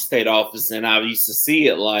the state office and I used to see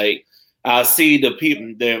it. Like I see the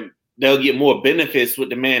people they'll get more benefits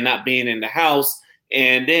with the man not being in the house,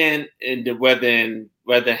 and then rather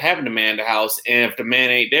than having the man in the house, and if the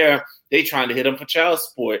man ain't there, they trying to hit him for child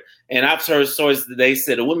support. And I've heard stories that they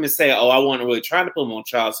said the women say, "Oh, I wasn't really trying to put him on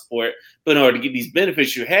child support, but in order to get these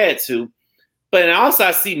benefits, you had to." But also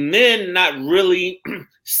I see men not really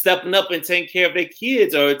stepping up and taking care of their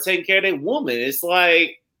kids or taking care of their woman. It's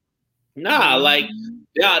like, nah, like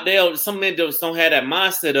some men just don't have that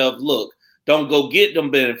mindset of, look, don't go get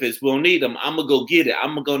them benefits. We'll need them. I'm gonna go get it.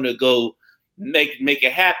 I'm gonna go make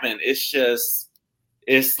it happen.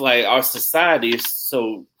 It's like our society is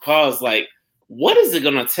so caused. Like, what is it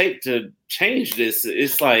gonna take to change this?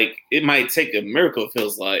 It's like it might take a miracle. It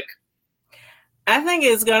feels like. I think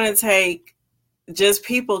it's gonna take just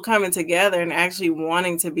people coming together and actually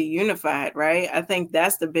wanting to be unified, right? I think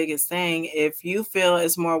that's the biggest thing. If you feel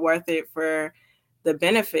it's more worth it for the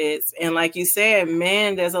benefits, and like you said,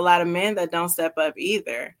 men, there's a lot of men that don't step up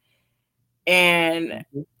either. And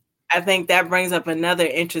I think that brings up another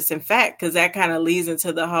interesting fact, because that kind of leads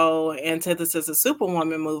into the whole antithesis of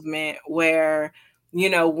Superwoman movement, where,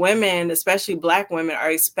 women, especially Black women,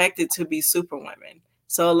 are expected to be superwomen.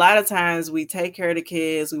 So a lot of times we take care of the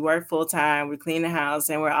kids, we work full time, we clean the house,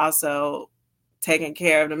 and we're also taking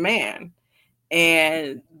care of the man.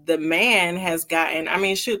 And the man has gotten,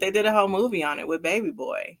 they did a whole movie on it with Baby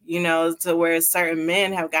Boy, to where certain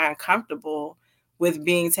men have gotten comfortable with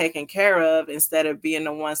being taken care of instead of being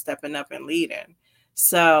the one stepping up and leading.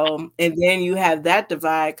 So, and then you have that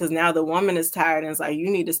divide, because now the woman is tired and it's like, you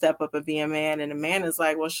need to step up and be a man. And the man is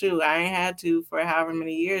like, well, shoot, I ain't had to for however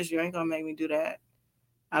many years. You ain't going to make me do that.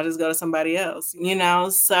 I'll just go to somebody else,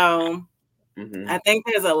 So I think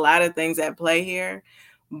there's a lot of things at play here.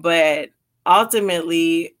 but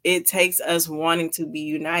ultimately it takes us wanting to be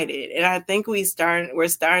united. And I think we're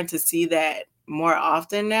starting to see that more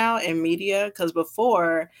often now in media, because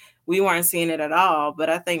before we weren't seeing it at all. But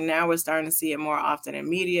I think now we're starting to see it more often in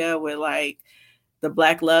media with like the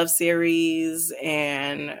Black Love series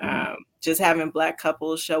and just having Black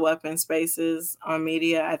couples show up in spaces on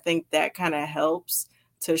media. I think that kind of helps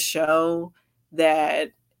to show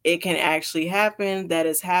that it can actually happen, that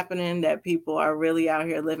it's happening, that people are really out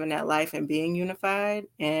here living that life and being unified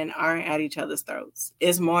and aren't at each other's throats.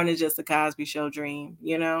 It's more than just a Cosby Show dream,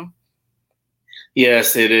 you know?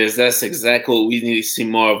 Yes, it is. That's exactly what we need to see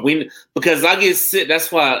more of. Because I get sick.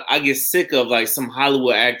 That's why I get sick of like some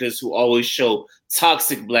Hollywood actors who always show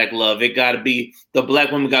toxic Black love. It got to be the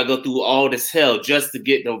Black woman got to go through all this hell just to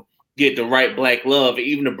get the right Black love.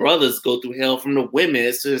 Even the brothers go through hell from the women.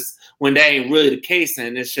 It's just when that ain't really the case,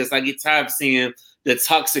 and it's just I get tired of seeing the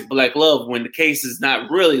toxic Black love when the case is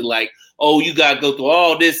not really like, oh, you got to go through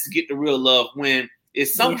all this to get the real love. When in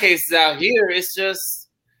some cases out here, it's just.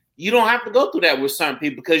 You don't have to go through that with certain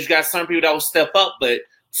people because you got certain people that will step up, but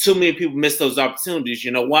too many people miss those opportunities.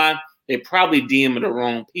 You know why? They probably DMing the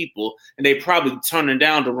wrong people and they probably turning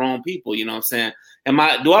down the wrong people. You know what I'm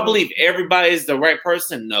saying? Do I believe everybody is the right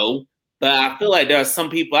person? No. But I feel like there are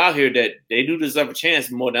some people out here that they do deserve a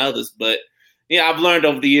chance more than others. But yeah, I've learned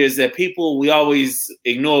over the years that people, we always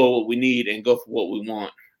ignore what we need and go for what we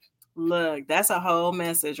want. Look, that's a whole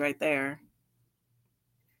message right there.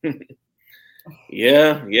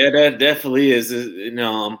 Yeah, that definitely is.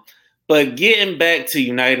 But getting back to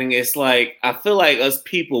uniting, it's like I feel like us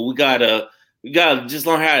people, we gotta just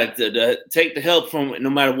learn how to take the help from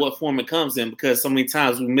no matter what form it comes in, because so many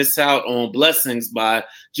times we miss out on blessings by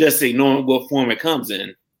just ignoring what form it comes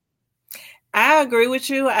in. I agree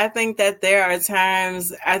with you. I think that there are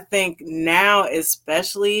times, I think now,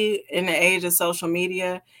 especially in the age of social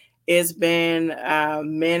media, it's been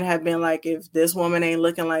men have been like, if this woman ain't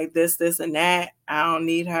looking like this, and that, I don't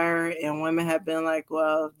need her. And women have been like,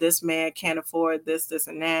 well, if this man can't afford this,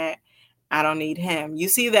 and that, I don't need him. You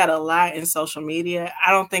see that a lot in social media.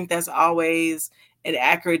 I don't think that's always an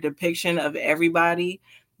accurate depiction of everybody,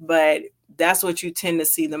 but that's what you tend to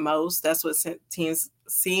see the most. That's what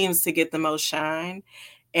seems to get the most shine.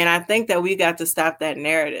 And I think that we got to stop that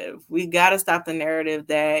narrative. We got to stop the narrative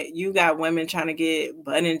that you got women trying to get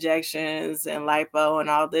butt injections and lipo and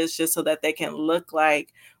all this just so that they can look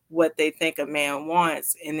like what they think a man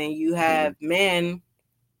wants. And then you have men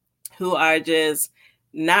who are just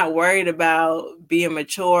not worried about being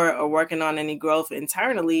mature or working on any growth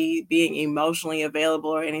internally, being emotionally available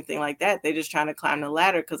or anything like that. They're just trying to climb the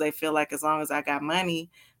ladder because they feel like as long as I got money,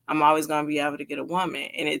 I'm always going to be able to get a woman.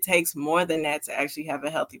 And it takes more than that to actually have a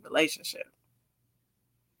healthy relationship.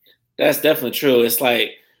 That's definitely true. It's like,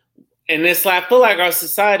 I feel like our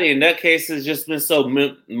society in that case has just been so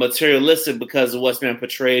materialistic because of what's been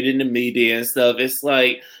portrayed in the media and stuff. It's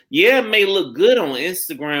like, yeah, it may look good on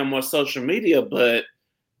Instagram or social media, but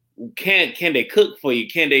can they cook for you?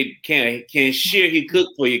 Can he cook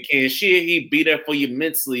for you? Can he be there for you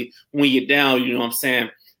mentally when you're down? You know what I'm saying?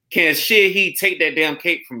 Can he take that damn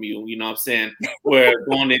cake from you? You know what I'm saying? We're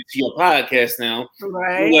going into your podcast now,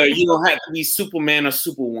 right? Where you don't have to be Superman or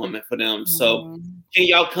Superwoman for them. So can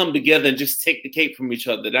y'all come together and just take the cake from each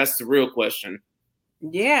other? That's the real question.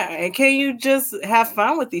 Yeah, and can you just have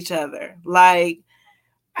fun with each other? Like,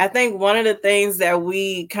 I think one of the things that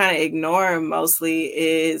we kind of ignore mostly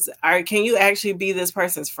is, can you actually be this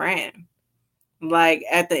person's friend? Like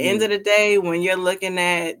at the end of the day, when you're looking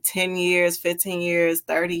at 10 years, 15 years,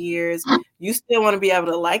 30 years, you still want to be able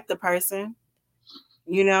to like the person,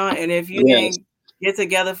 you know? And if you didn't get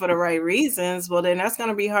together for the right reasons, well, then that's going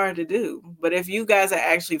to be hard to do. But if you guys are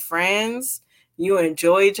actually friends, you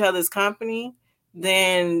enjoy each other's company,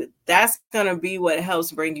 then that's going to be what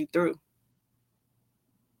helps bring you through.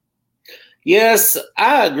 Yes,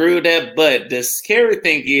 I agree with that, but the scary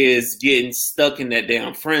thing is getting stuck in that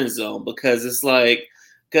damn friend zone because it's like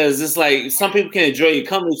some people can enjoy your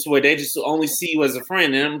company to where they just only see you as a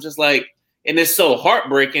friend, and I'm just like, and it's so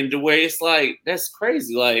heartbreaking to where it's like that's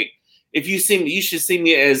crazy. Like if you see me, you should see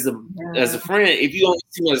me as a friend. If you only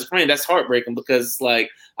see me as a friend, that's heartbreaking because it's like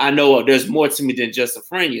I know there's more to me than just a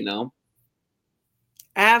friend, you know.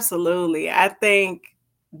 Absolutely, I think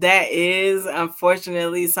that is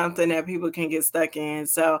unfortunately something that people can get stuck in.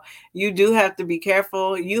 So you do have to be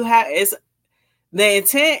careful. The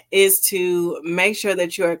intent is to make sure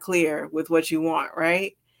that you are clear with what you want,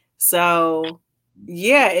 right? So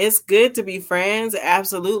yeah, it's good to be friends,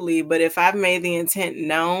 absolutely. But if I've made the intent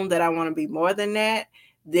known that I want to be more than that,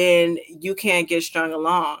 then you can't get strung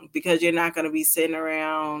along because you're not going to be sitting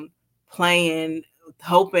around playing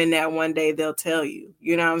hoping that one day they'll tell you.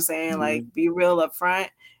 You know what I'm saying? Mm-hmm. Like, be real up front.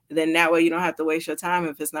 Then that way you don't have to waste your time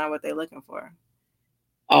if it's not what they're looking for.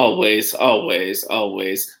 Always, always,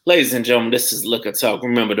 always. Ladies and gentlemen, this is Liquor Talk.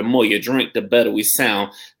 Remember, the more you drink, the better we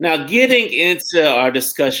sound. Now, getting into our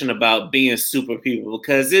discussion about being super people,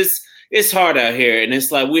 because it's hard out here, and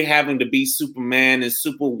it's like we're having to be Superman and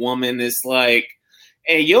Superwoman. It's like,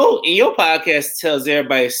 and your podcast tells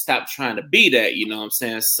everybody stop trying to be that. You know what I'm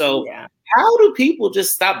saying? So, Yeah. how do people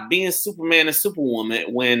just stop being Superman and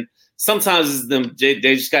Superwoman when sometimes it's them they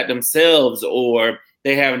just got themselves, or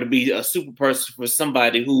they having to be a super person for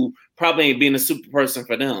somebody who probably ain't being a super person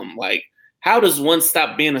for them? Like, how does one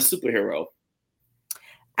stop being a superhero?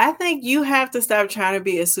 I think you have to stop trying to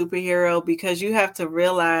be a superhero because you have to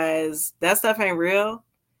realize that stuff ain't real.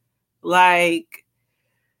 Like,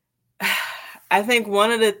 I think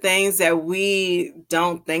one of the things that we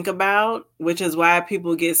don't think about, which is why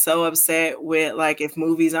people get so upset with, like, if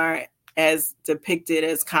movies aren't as depicted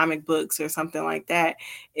as comic books or something like that,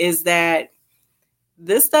 is that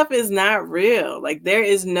this stuff is not real. Like, there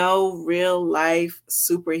is no real life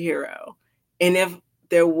superhero. And if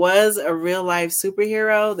there was a real life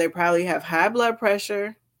superhero, they probably have high blood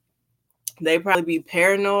pressure. They probably be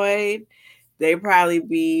paranoid. They probably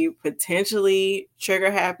be potentially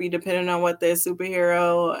trigger happy, depending on what their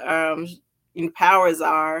superhero powers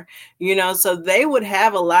are. So they would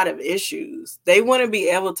have a lot of issues. They wouldn't be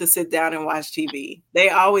able to sit down and watch TV. They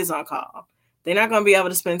always on call. They're not going to be able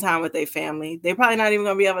to spend time with their family. They're probably not even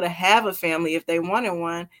going to be able to have a family if they wanted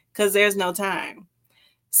one because there's no time.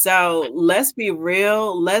 So let's be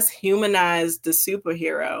real. Let's humanize the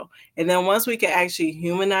superhero. And then once we can actually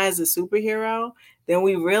humanize the superhero, then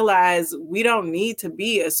we realize we don't need to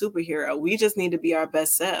be a superhero. We just need to be our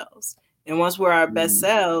best selves. And once we're our best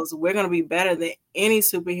selves, we're going to be better than any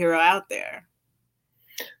superhero out there.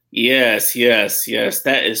 Yes.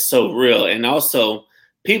 That is so real. And also,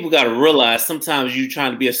 people got to realize sometimes you're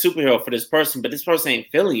trying to be a superhero for this person, but this person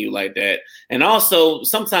ain't feeling you like that. And also,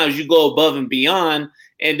 sometimes you go above and beyond,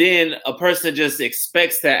 and then a person just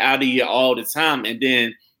expects that out of you all the time. And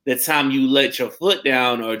then the time you let your foot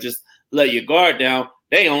down or just let your guard down,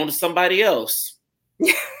 they own to somebody else.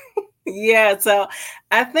 Yeah, so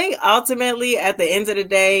I think ultimately at the end of the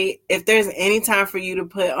day, if there's any time for you to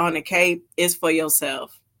put on a cape, it's for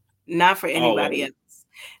yourself, not for anybody else.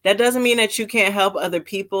 That doesn't mean that you can't help other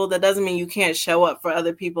people. That doesn't mean you can't show up for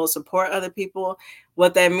other people, support other people.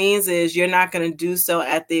 What that means is you're not going to do so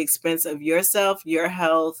at the expense of yourself, your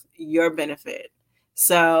health, your benefit.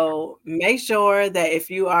 So make sure that if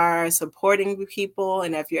you are supporting people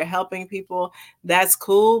and if you're helping people, that's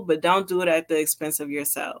cool, but don't do it at the expense of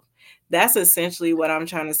yourself. That's essentially what I'm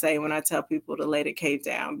trying to say when I tell people to lay the cape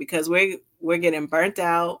down, because we're getting burnt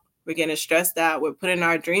out. We're getting stressed out. We're putting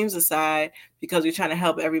our dreams aside because we're trying to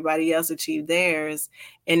help everybody else achieve theirs.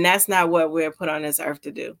 And that's not what we're put on this earth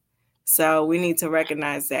to do. So we need to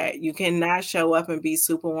recognize that you cannot show up and be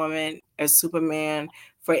Superwoman or Superman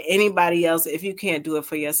for anybody else if you can't do it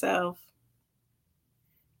for yourself.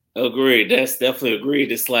 Agreed. That's definitely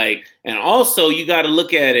agreed. It's like, and also you got to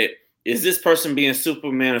look at it. Is this person being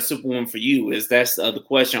Superman or Superwoman for you? That's the other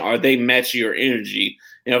question. Are they matching your energy?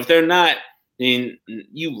 And if they're not, then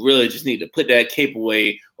you really just need to put that cape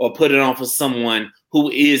away or put it on for someone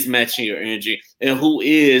who is matching your energy and who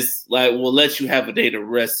is like, will let you have a day to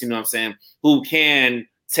rest, you know what I'm saying? Who can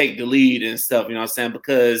take the lead and stuff, you know what I'm saying?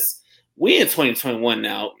 Because we in 2021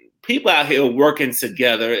 now, people out here working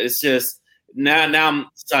together. It's just so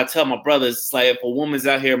I tell my brothers, it's like, if a woman's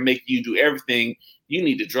out here making you do everything, you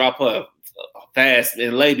need to drop her fast.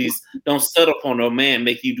 And ladies, don't settle for no man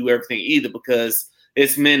make you do everything either, because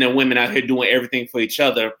it's men and women out here doing everything for each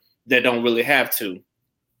other that don't really have to.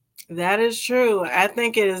 That is true. I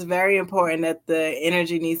think it is very important that the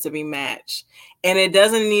energy needs to be matched. And it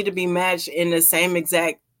doesn't need to be matched in the same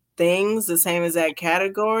exact things, the same exact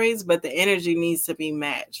categories, but the energy needs to be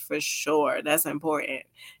matched for sure. That's important.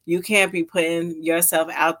 You can't be putting yourself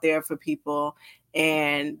out there for people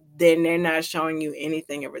and then they're not showing you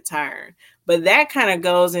anything in return. But that kind of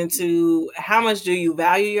goes into how much do you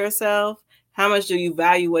value yourself? How much do you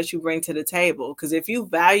value what you bring to the table? Because if you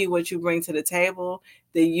value what you bring to the table,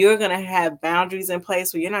 then you're going to have boundaries in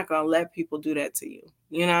place where you're not going to let people do that to you.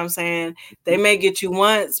 You know what I'm saying? They may get you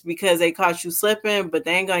once because they caught you slipping, but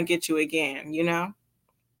they ain't going to get you again, you know?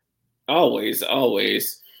 Always.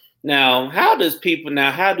 Now, how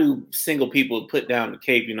do single people put down the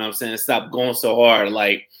cape, you know what I'm saying, stop going so hard?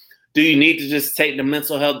 Like, do you need to just take the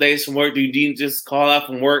mental health days from work? Do you need to just call out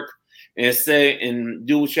from work and say and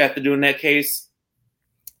do what you have to do in that case?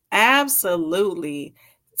 Absolutely.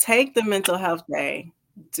 Take the mental health day.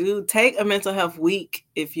 take a mental health week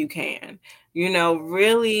if you can.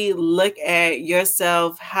 Really look at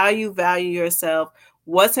yourself, how you value yourself,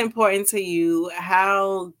 what's important to you,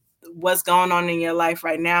 how what's going on in your life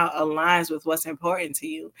right now aligns with what's important to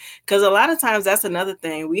you. Because a lot of times that's another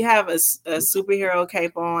thing. We have a superhero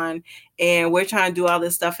cape on and we're trying to do all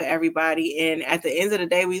this stuff for everybody. And at the end of the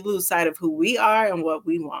day, we lose sight of who we are and what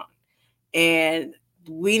we want. And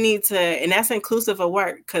we need to, and that's inclusive of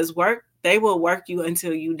work, because work, they will work you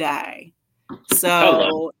until you die.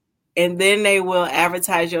 So, and then they will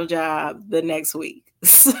advertise your job the next week.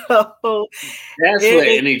 So that's what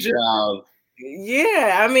any job.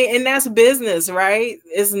 Yeah, I mean, and that's business, right?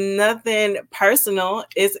 It's nothing personal.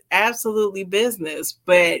 It's absolutely business.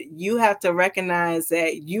 But you have to recognize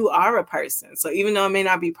that you are a person. So even though it may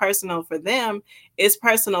not be personal for them, it's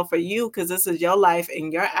personal for you, because this is your life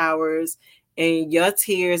and your hours and your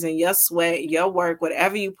tears and your sweat, your work,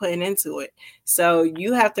 whatever you putting into it. So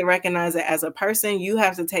you have to recognize that as a person, you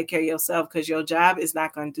have to take care of yourself, because your job is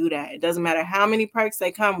not going to do that. It doesn't matter how many perks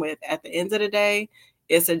they come with. At the end of the day,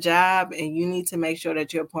 it's a job, and you need to make sure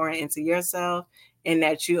that you're pouring into yourself and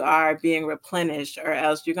that you are being replenished, or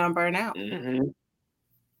else you're going to burn out. Mm-hmm.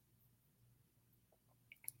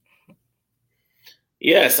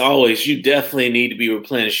 Yes, always. You definitely need to be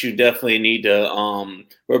replenished. You definitely need to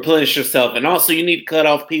replenish yourself. And also you need to cut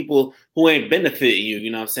off people who ain't benefiting you. You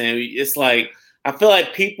know what I'm saying? It's like, I feel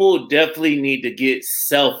like people definitely need to get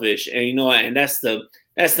selfish. And and that's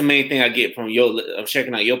the main thing I get from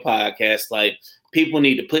checking out your podcast. Like, people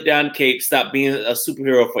need to put down the cape, stop being a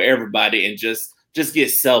superhero for everybody, and just get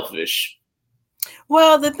selfish.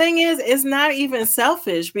 Well, the thing is, it's not even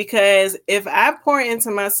selfish, because if I pour into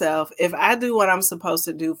myself, if I do what I'm supposed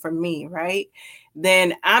to do for me, right,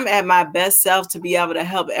 then I'm at my best self to be able to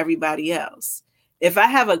help everybody else. If I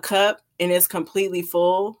have a cup and it's completely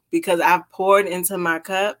full because I've poured into my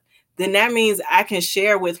cup, then that means I can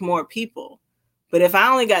share with more people. But if I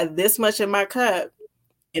only got this much in my cup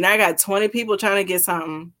and I got 20 people trying to get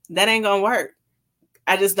something, that ain't going to work.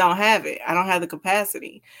 I just don't have it. I don't have the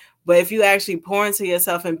capacity. But if you actually pour into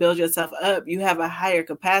yourself and build yourself up, you have a higher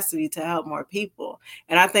capacity to help more people.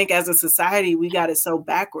 And I think as a society, we got it so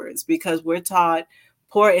backwards, because we're taught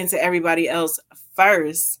pour into everybody else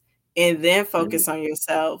first and then focus on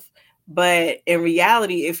yourself. But in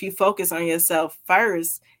reality, if you focus on yourself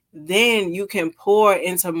first, then you can pour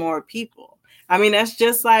into more people. I mean, that's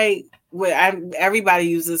just like everybody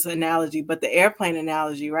uses this analogy, but the airplane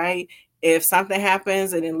analogy, right? If something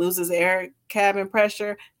happens and it loses air cabin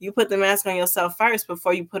pressure, you put the mask on yourself first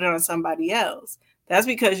before you put it on somebody else. That's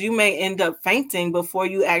because you may end up fainting before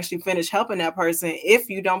you actually finish helping that person if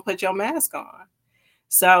you don't put your mask on.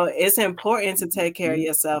 So it's important to take care of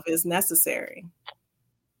yourself. It's necessary.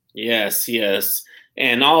 Yes.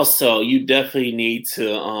 And also, you definitely need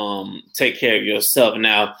to take care of yourself.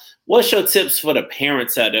 Now, what's your tips for the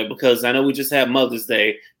parents out there? Because I know we just had Mother's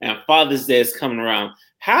Day and Father's Day is coming around.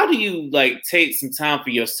 How do you take some time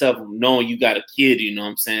for yourself, knowing you got a kid? You know what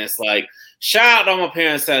I'm saying? It's like, shout out to all my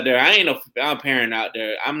parents out there. I'm a parent out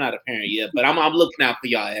there. I'm not a parent yet, but I'm looking out for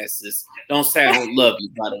y'all asses. Don't say I don't love you,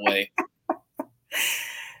 by the way.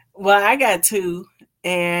 Well, I got two,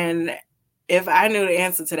 and if I knew the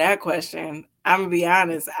answer to that question, I'm gonna be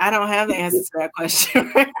honest, I don't have the answer to that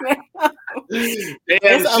question right now.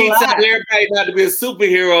 Damn, she tells everybody not to be a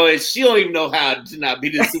superhero, and she don't even know how to not be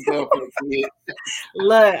the superhero for the kid.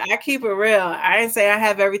 Look, I keep it real. I ain't say I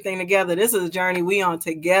have everything together. This is a journey we on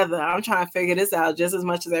together. I'm trying to figure this out just as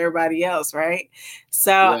much as everybody else, right?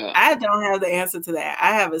 So yeah. I don't have the answer to that.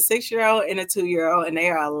 I have a 6-year-old and a 2-year-old, and they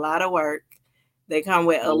are a lot of work. They come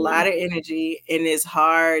with a lot of energy, and it's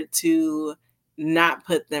hard to not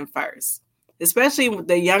put them first. Especially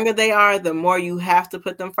the younger they are, the more you have to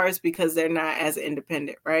put them first, because they're not as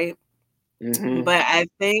independent, right? Mm-hmm. But I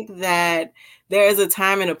think that there is a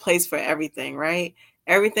time and a place for everything, right?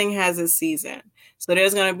 Everything has a season. So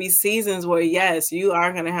there's going to be seasons where, yes, you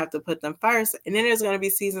are going to have to put them first. And then there's going to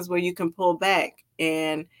be seasons where you can pull back.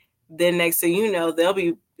 And then next thing you know, they'll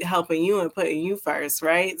be helping you and putting you first,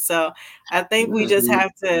 right? So I think we just have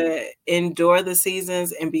to endure the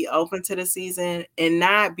seasons and be open to the season, and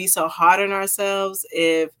not be so hard on ourselves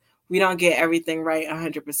if we don't get everything right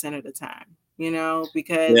 100% of the time,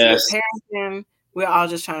 because with parenting, we're all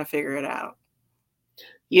just trying to figure it out.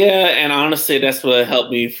 Yeah, and honestly, that's what helped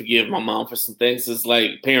me forgive my mom for some things. It's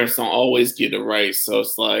like, parents don't always get it right. So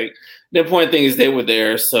it's like, the important thing is they were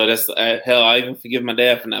there. So that's hell, I even forgive my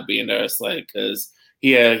dad for not being there. It's like, because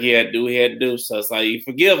he had to do what he had to do. So it's like, you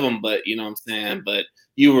forgive him, but you know what I'm saying? But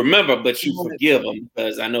you remember, but you forgive him,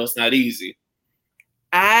 because I know it's not easy.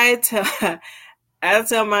 I I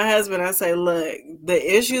tell my husband, I say, look,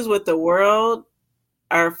 the issues with the world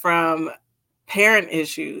are from parent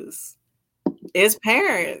issues. It's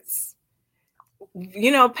parents.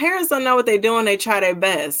 Parents don't know what they're doing. They try their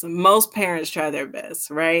best. Most parents try their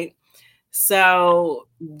best, right? So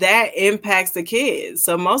that impacts the kids.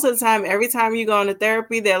 So most of the time, every time you go into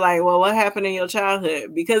therapy, they're like, well, what happened in your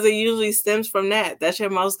childhood? Because it usually stems from that. That's your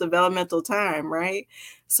most developmental time, right?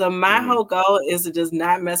 So my whole goal is to just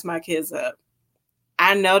not mess my kids up.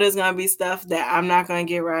 I know there's going to be stuff that I'm not going to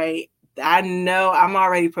get right. I know I'm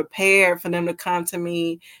already prepared for them to come to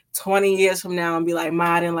me 20 years from now and be like,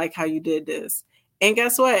 Ma, I didn't like how you did this. And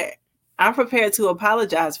guess what? I'm prepared to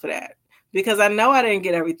apologize for that because I know I didn't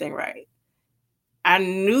get everything right. I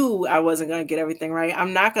knew I wasn't going to get everything right.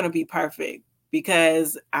 I'm not going to be perfect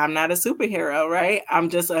because I'm not a superhero, right? I'm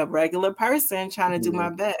just a regular person trying to do my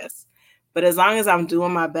best. But as long as I'm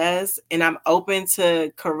doing my best and I'm open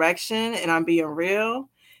to correction and I'm being real,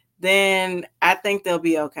 then I think they'll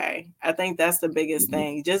be okay. I think that's the biggest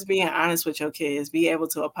thing. Just being honest with your kids, be able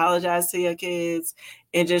to apologize to your kids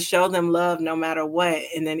and just show them love no matter what.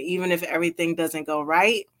 And then even if everything doesn't go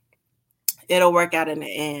right, it'll work out in the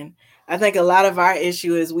end. I think a lot of our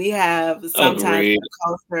issue is we have sometimes a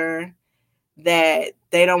culture that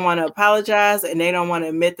they don't want to apologize and they don't want to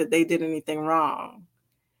admit that they did anything wrong.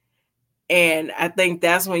 And I think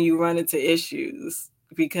that's when you run into issues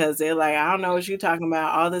because they're like, I don't know what you're talking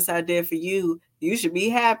about. All this I did for you, you should be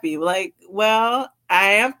happy. Like, well,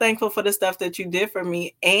 I am thankful for the stuff that you did for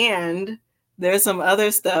me. And there's some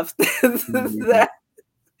other stuff that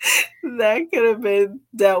could have been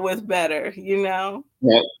dealt with better, Yeah.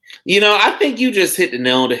 I think you just hit the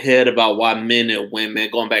nail on the head about why men and women,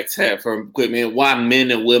 going back to that for a quick minute, why men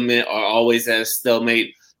and women are always at a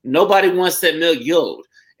stalemate. Nobody wants that milk yielded.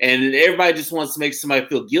 And everybody just wants to make somebody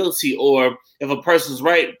feel guilty. Or if a person's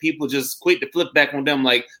right, people just quick to flip back on them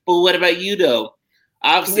like, but what about you though?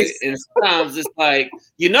 Obviously, and sometimes it's like,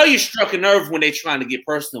 you struck a nerve when they're trying to get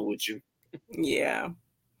personal with you. Yeah.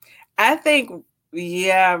 I think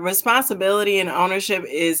responsibility and ownership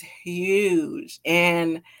is huge.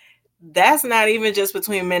 And that's not even just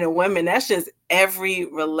between men and women. That's just every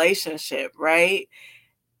relationship, right?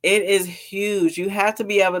 It is huge. You have to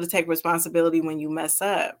be able to take responsibility when you mess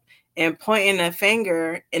up and pointing a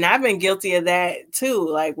finger. And I've been guilty of that too.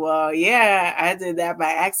 Like, well, yeah, I did that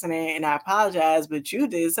by accident and I apologize, but you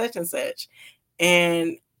did such and such.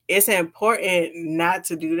 And it's important not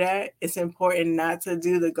to do that. It's important not to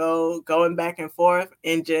do the going back and forth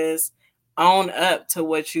and just own up to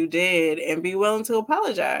what you did and be willing to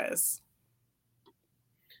apologize.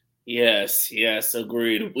 Yes,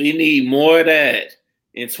 agreed. We need more of that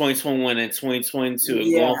in 2021 and 2022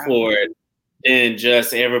 and going forward than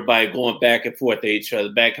just everybody going back and forth at each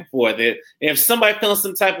other, back and forth. If somebody feels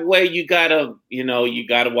some type of way, you gotta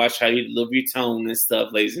watch how you deliver your tone and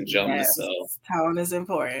stuff, ladies and gentlemen. Yes, so tone is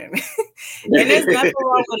important. And there's nothing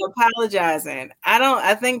wrong with apologizing.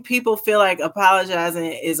 I think people feel like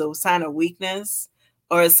apologizing is a sign of weakness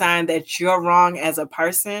or a sign that you're wrong as a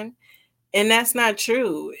person. And that's not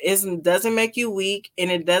true. It doesn't make you weak, and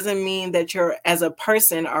it doesn't mean that you're as a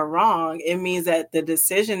person are wrong. It means that the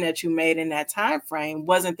decision that you made in that time frame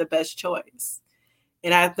wasn't the best choice.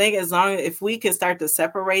 And I think if we could start to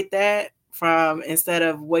separate that from instead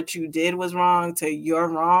of what you did was wrong to you're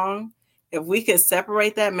wrong, if we could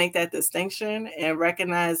separate that, make that distinction and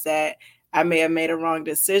recognize that I may have made a wrong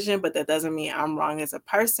decision, but that doesn't mean I'm wrong as a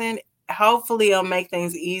person. Hopefully it'll make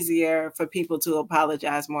things easier for people to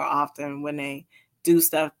apologize more often when they do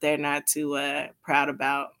stuff they're not too proud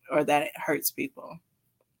about or that it hurts people.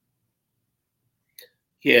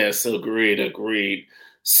 Yes, agreed.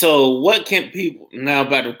 So what can people now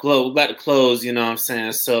about to close, you know what I'm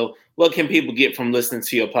saying? So what can people get from listening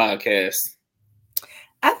to your podcast?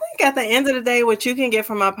 I think at the end of the day, what you can get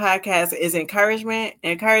from my podcast is encouragement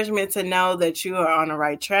to know that you are on the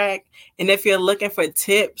right track. And if you're looking for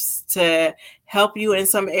tips to help you in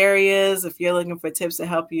some areas, if you're looking for tips to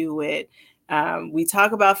help you with, we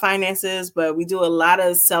talk about finances, but we do a lot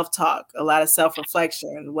of self-talk, a lot of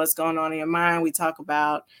self-reflection, what's going on in your mind. We talk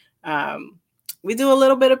about, we do a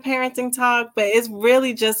little bit of parenting talk, but it's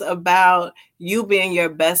really just about you being your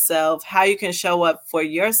best self, how you can show up for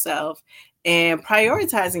yourself and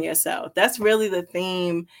prioritizing yourself. That's really the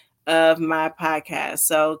theme of my podcast.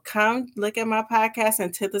 So come look at my podcast,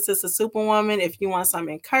 Anthesis of Superwoman, if you want some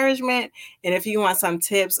encouragement and if you want some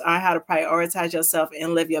tips on how to prioritize yourself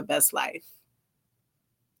and live your best life.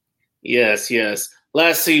 Yes.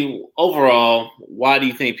 Lastly, overall, why do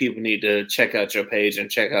you think people need to check out your page and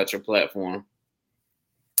check out your platform?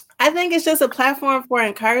 I think it's just a platform for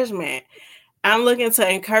encouragement. I'm looking to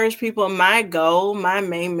encourage people. My goal, my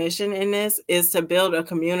main mission in this is to build a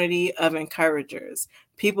community of encouragers,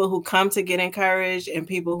 people who come to get encouraged and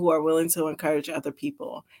people who are willing to encourage other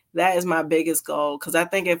people. That is my biggest goal, because I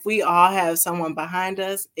think if we all have someone behind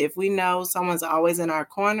us, if we know someone's always in our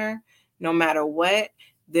corner, no matter what,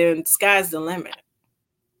 then sky's the limit.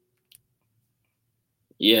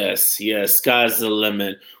 Yes, sky's the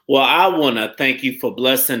limit. Well, I want to thank you for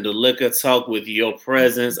blessing the Liquor Talk with your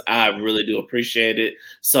presence. I really do appreciate it.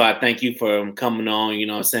 So I thank you for coming on. You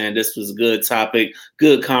know what I'm saying? This was a good topic,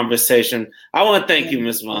 good conversation. I want to thank you,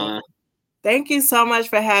 Ms. Vaughn. Thank you so much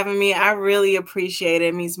for having me. I really appreciate it.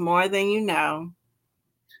 It means more than you know.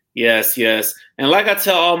 Yes. And like I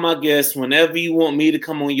tell all my guests, whenever you want me to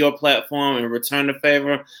come on your platform and return the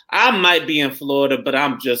favor, I might be in Florida, but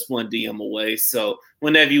I'm just one DM away. So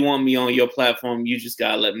whenever you want me on your platform, you just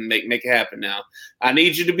gotta let me make it happen now. I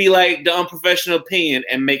need you to be like the unprofessional opinion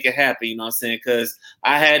and make it happen, you know what I'm saying? Because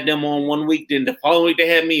I had them on one week, then the following week they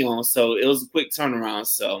had me on. So it was a quick turnaround.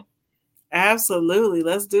 So absolutely.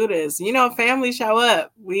 Let's do this. You know, family show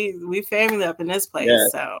up. We family up in this place. Yeah.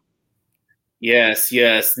 So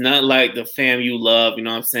Yes. Not like the fam you love, you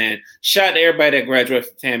know what I'm saying? Shout out to everybody that graduated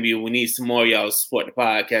from FAMU. We need some more of y'all to support the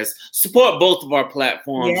podcast. Support both of our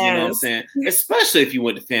platforms, you know what I'm saying? Especially if you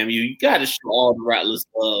went to FAMU. You got to show all the Rattlers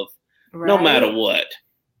love, no matter what.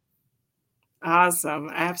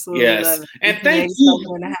 Awesome. Absolutely love it. And thank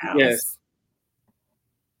you. In the house. Yes.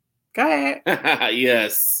 Go ahead.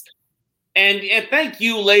 Yes. And thank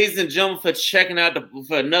you, ladies and gentlemen, for checking out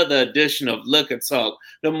for another edition of Liquor Talk.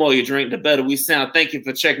 The more you drink, the better we sound. Thank you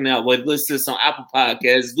for checking out. We're listening on Apple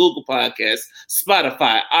Podcasts, Google Podcasts,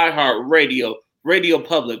 Spotify, iHeartRadio, Radio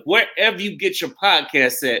Public, wherever you get your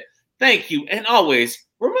podcasts at. Thank you. And always,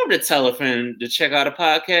 remember to tell a friend to check out a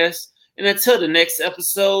podcast. And until the next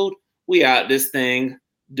episode, we out this thing.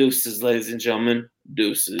 Deuces, ladies and gentlemen.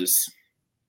 Deuces.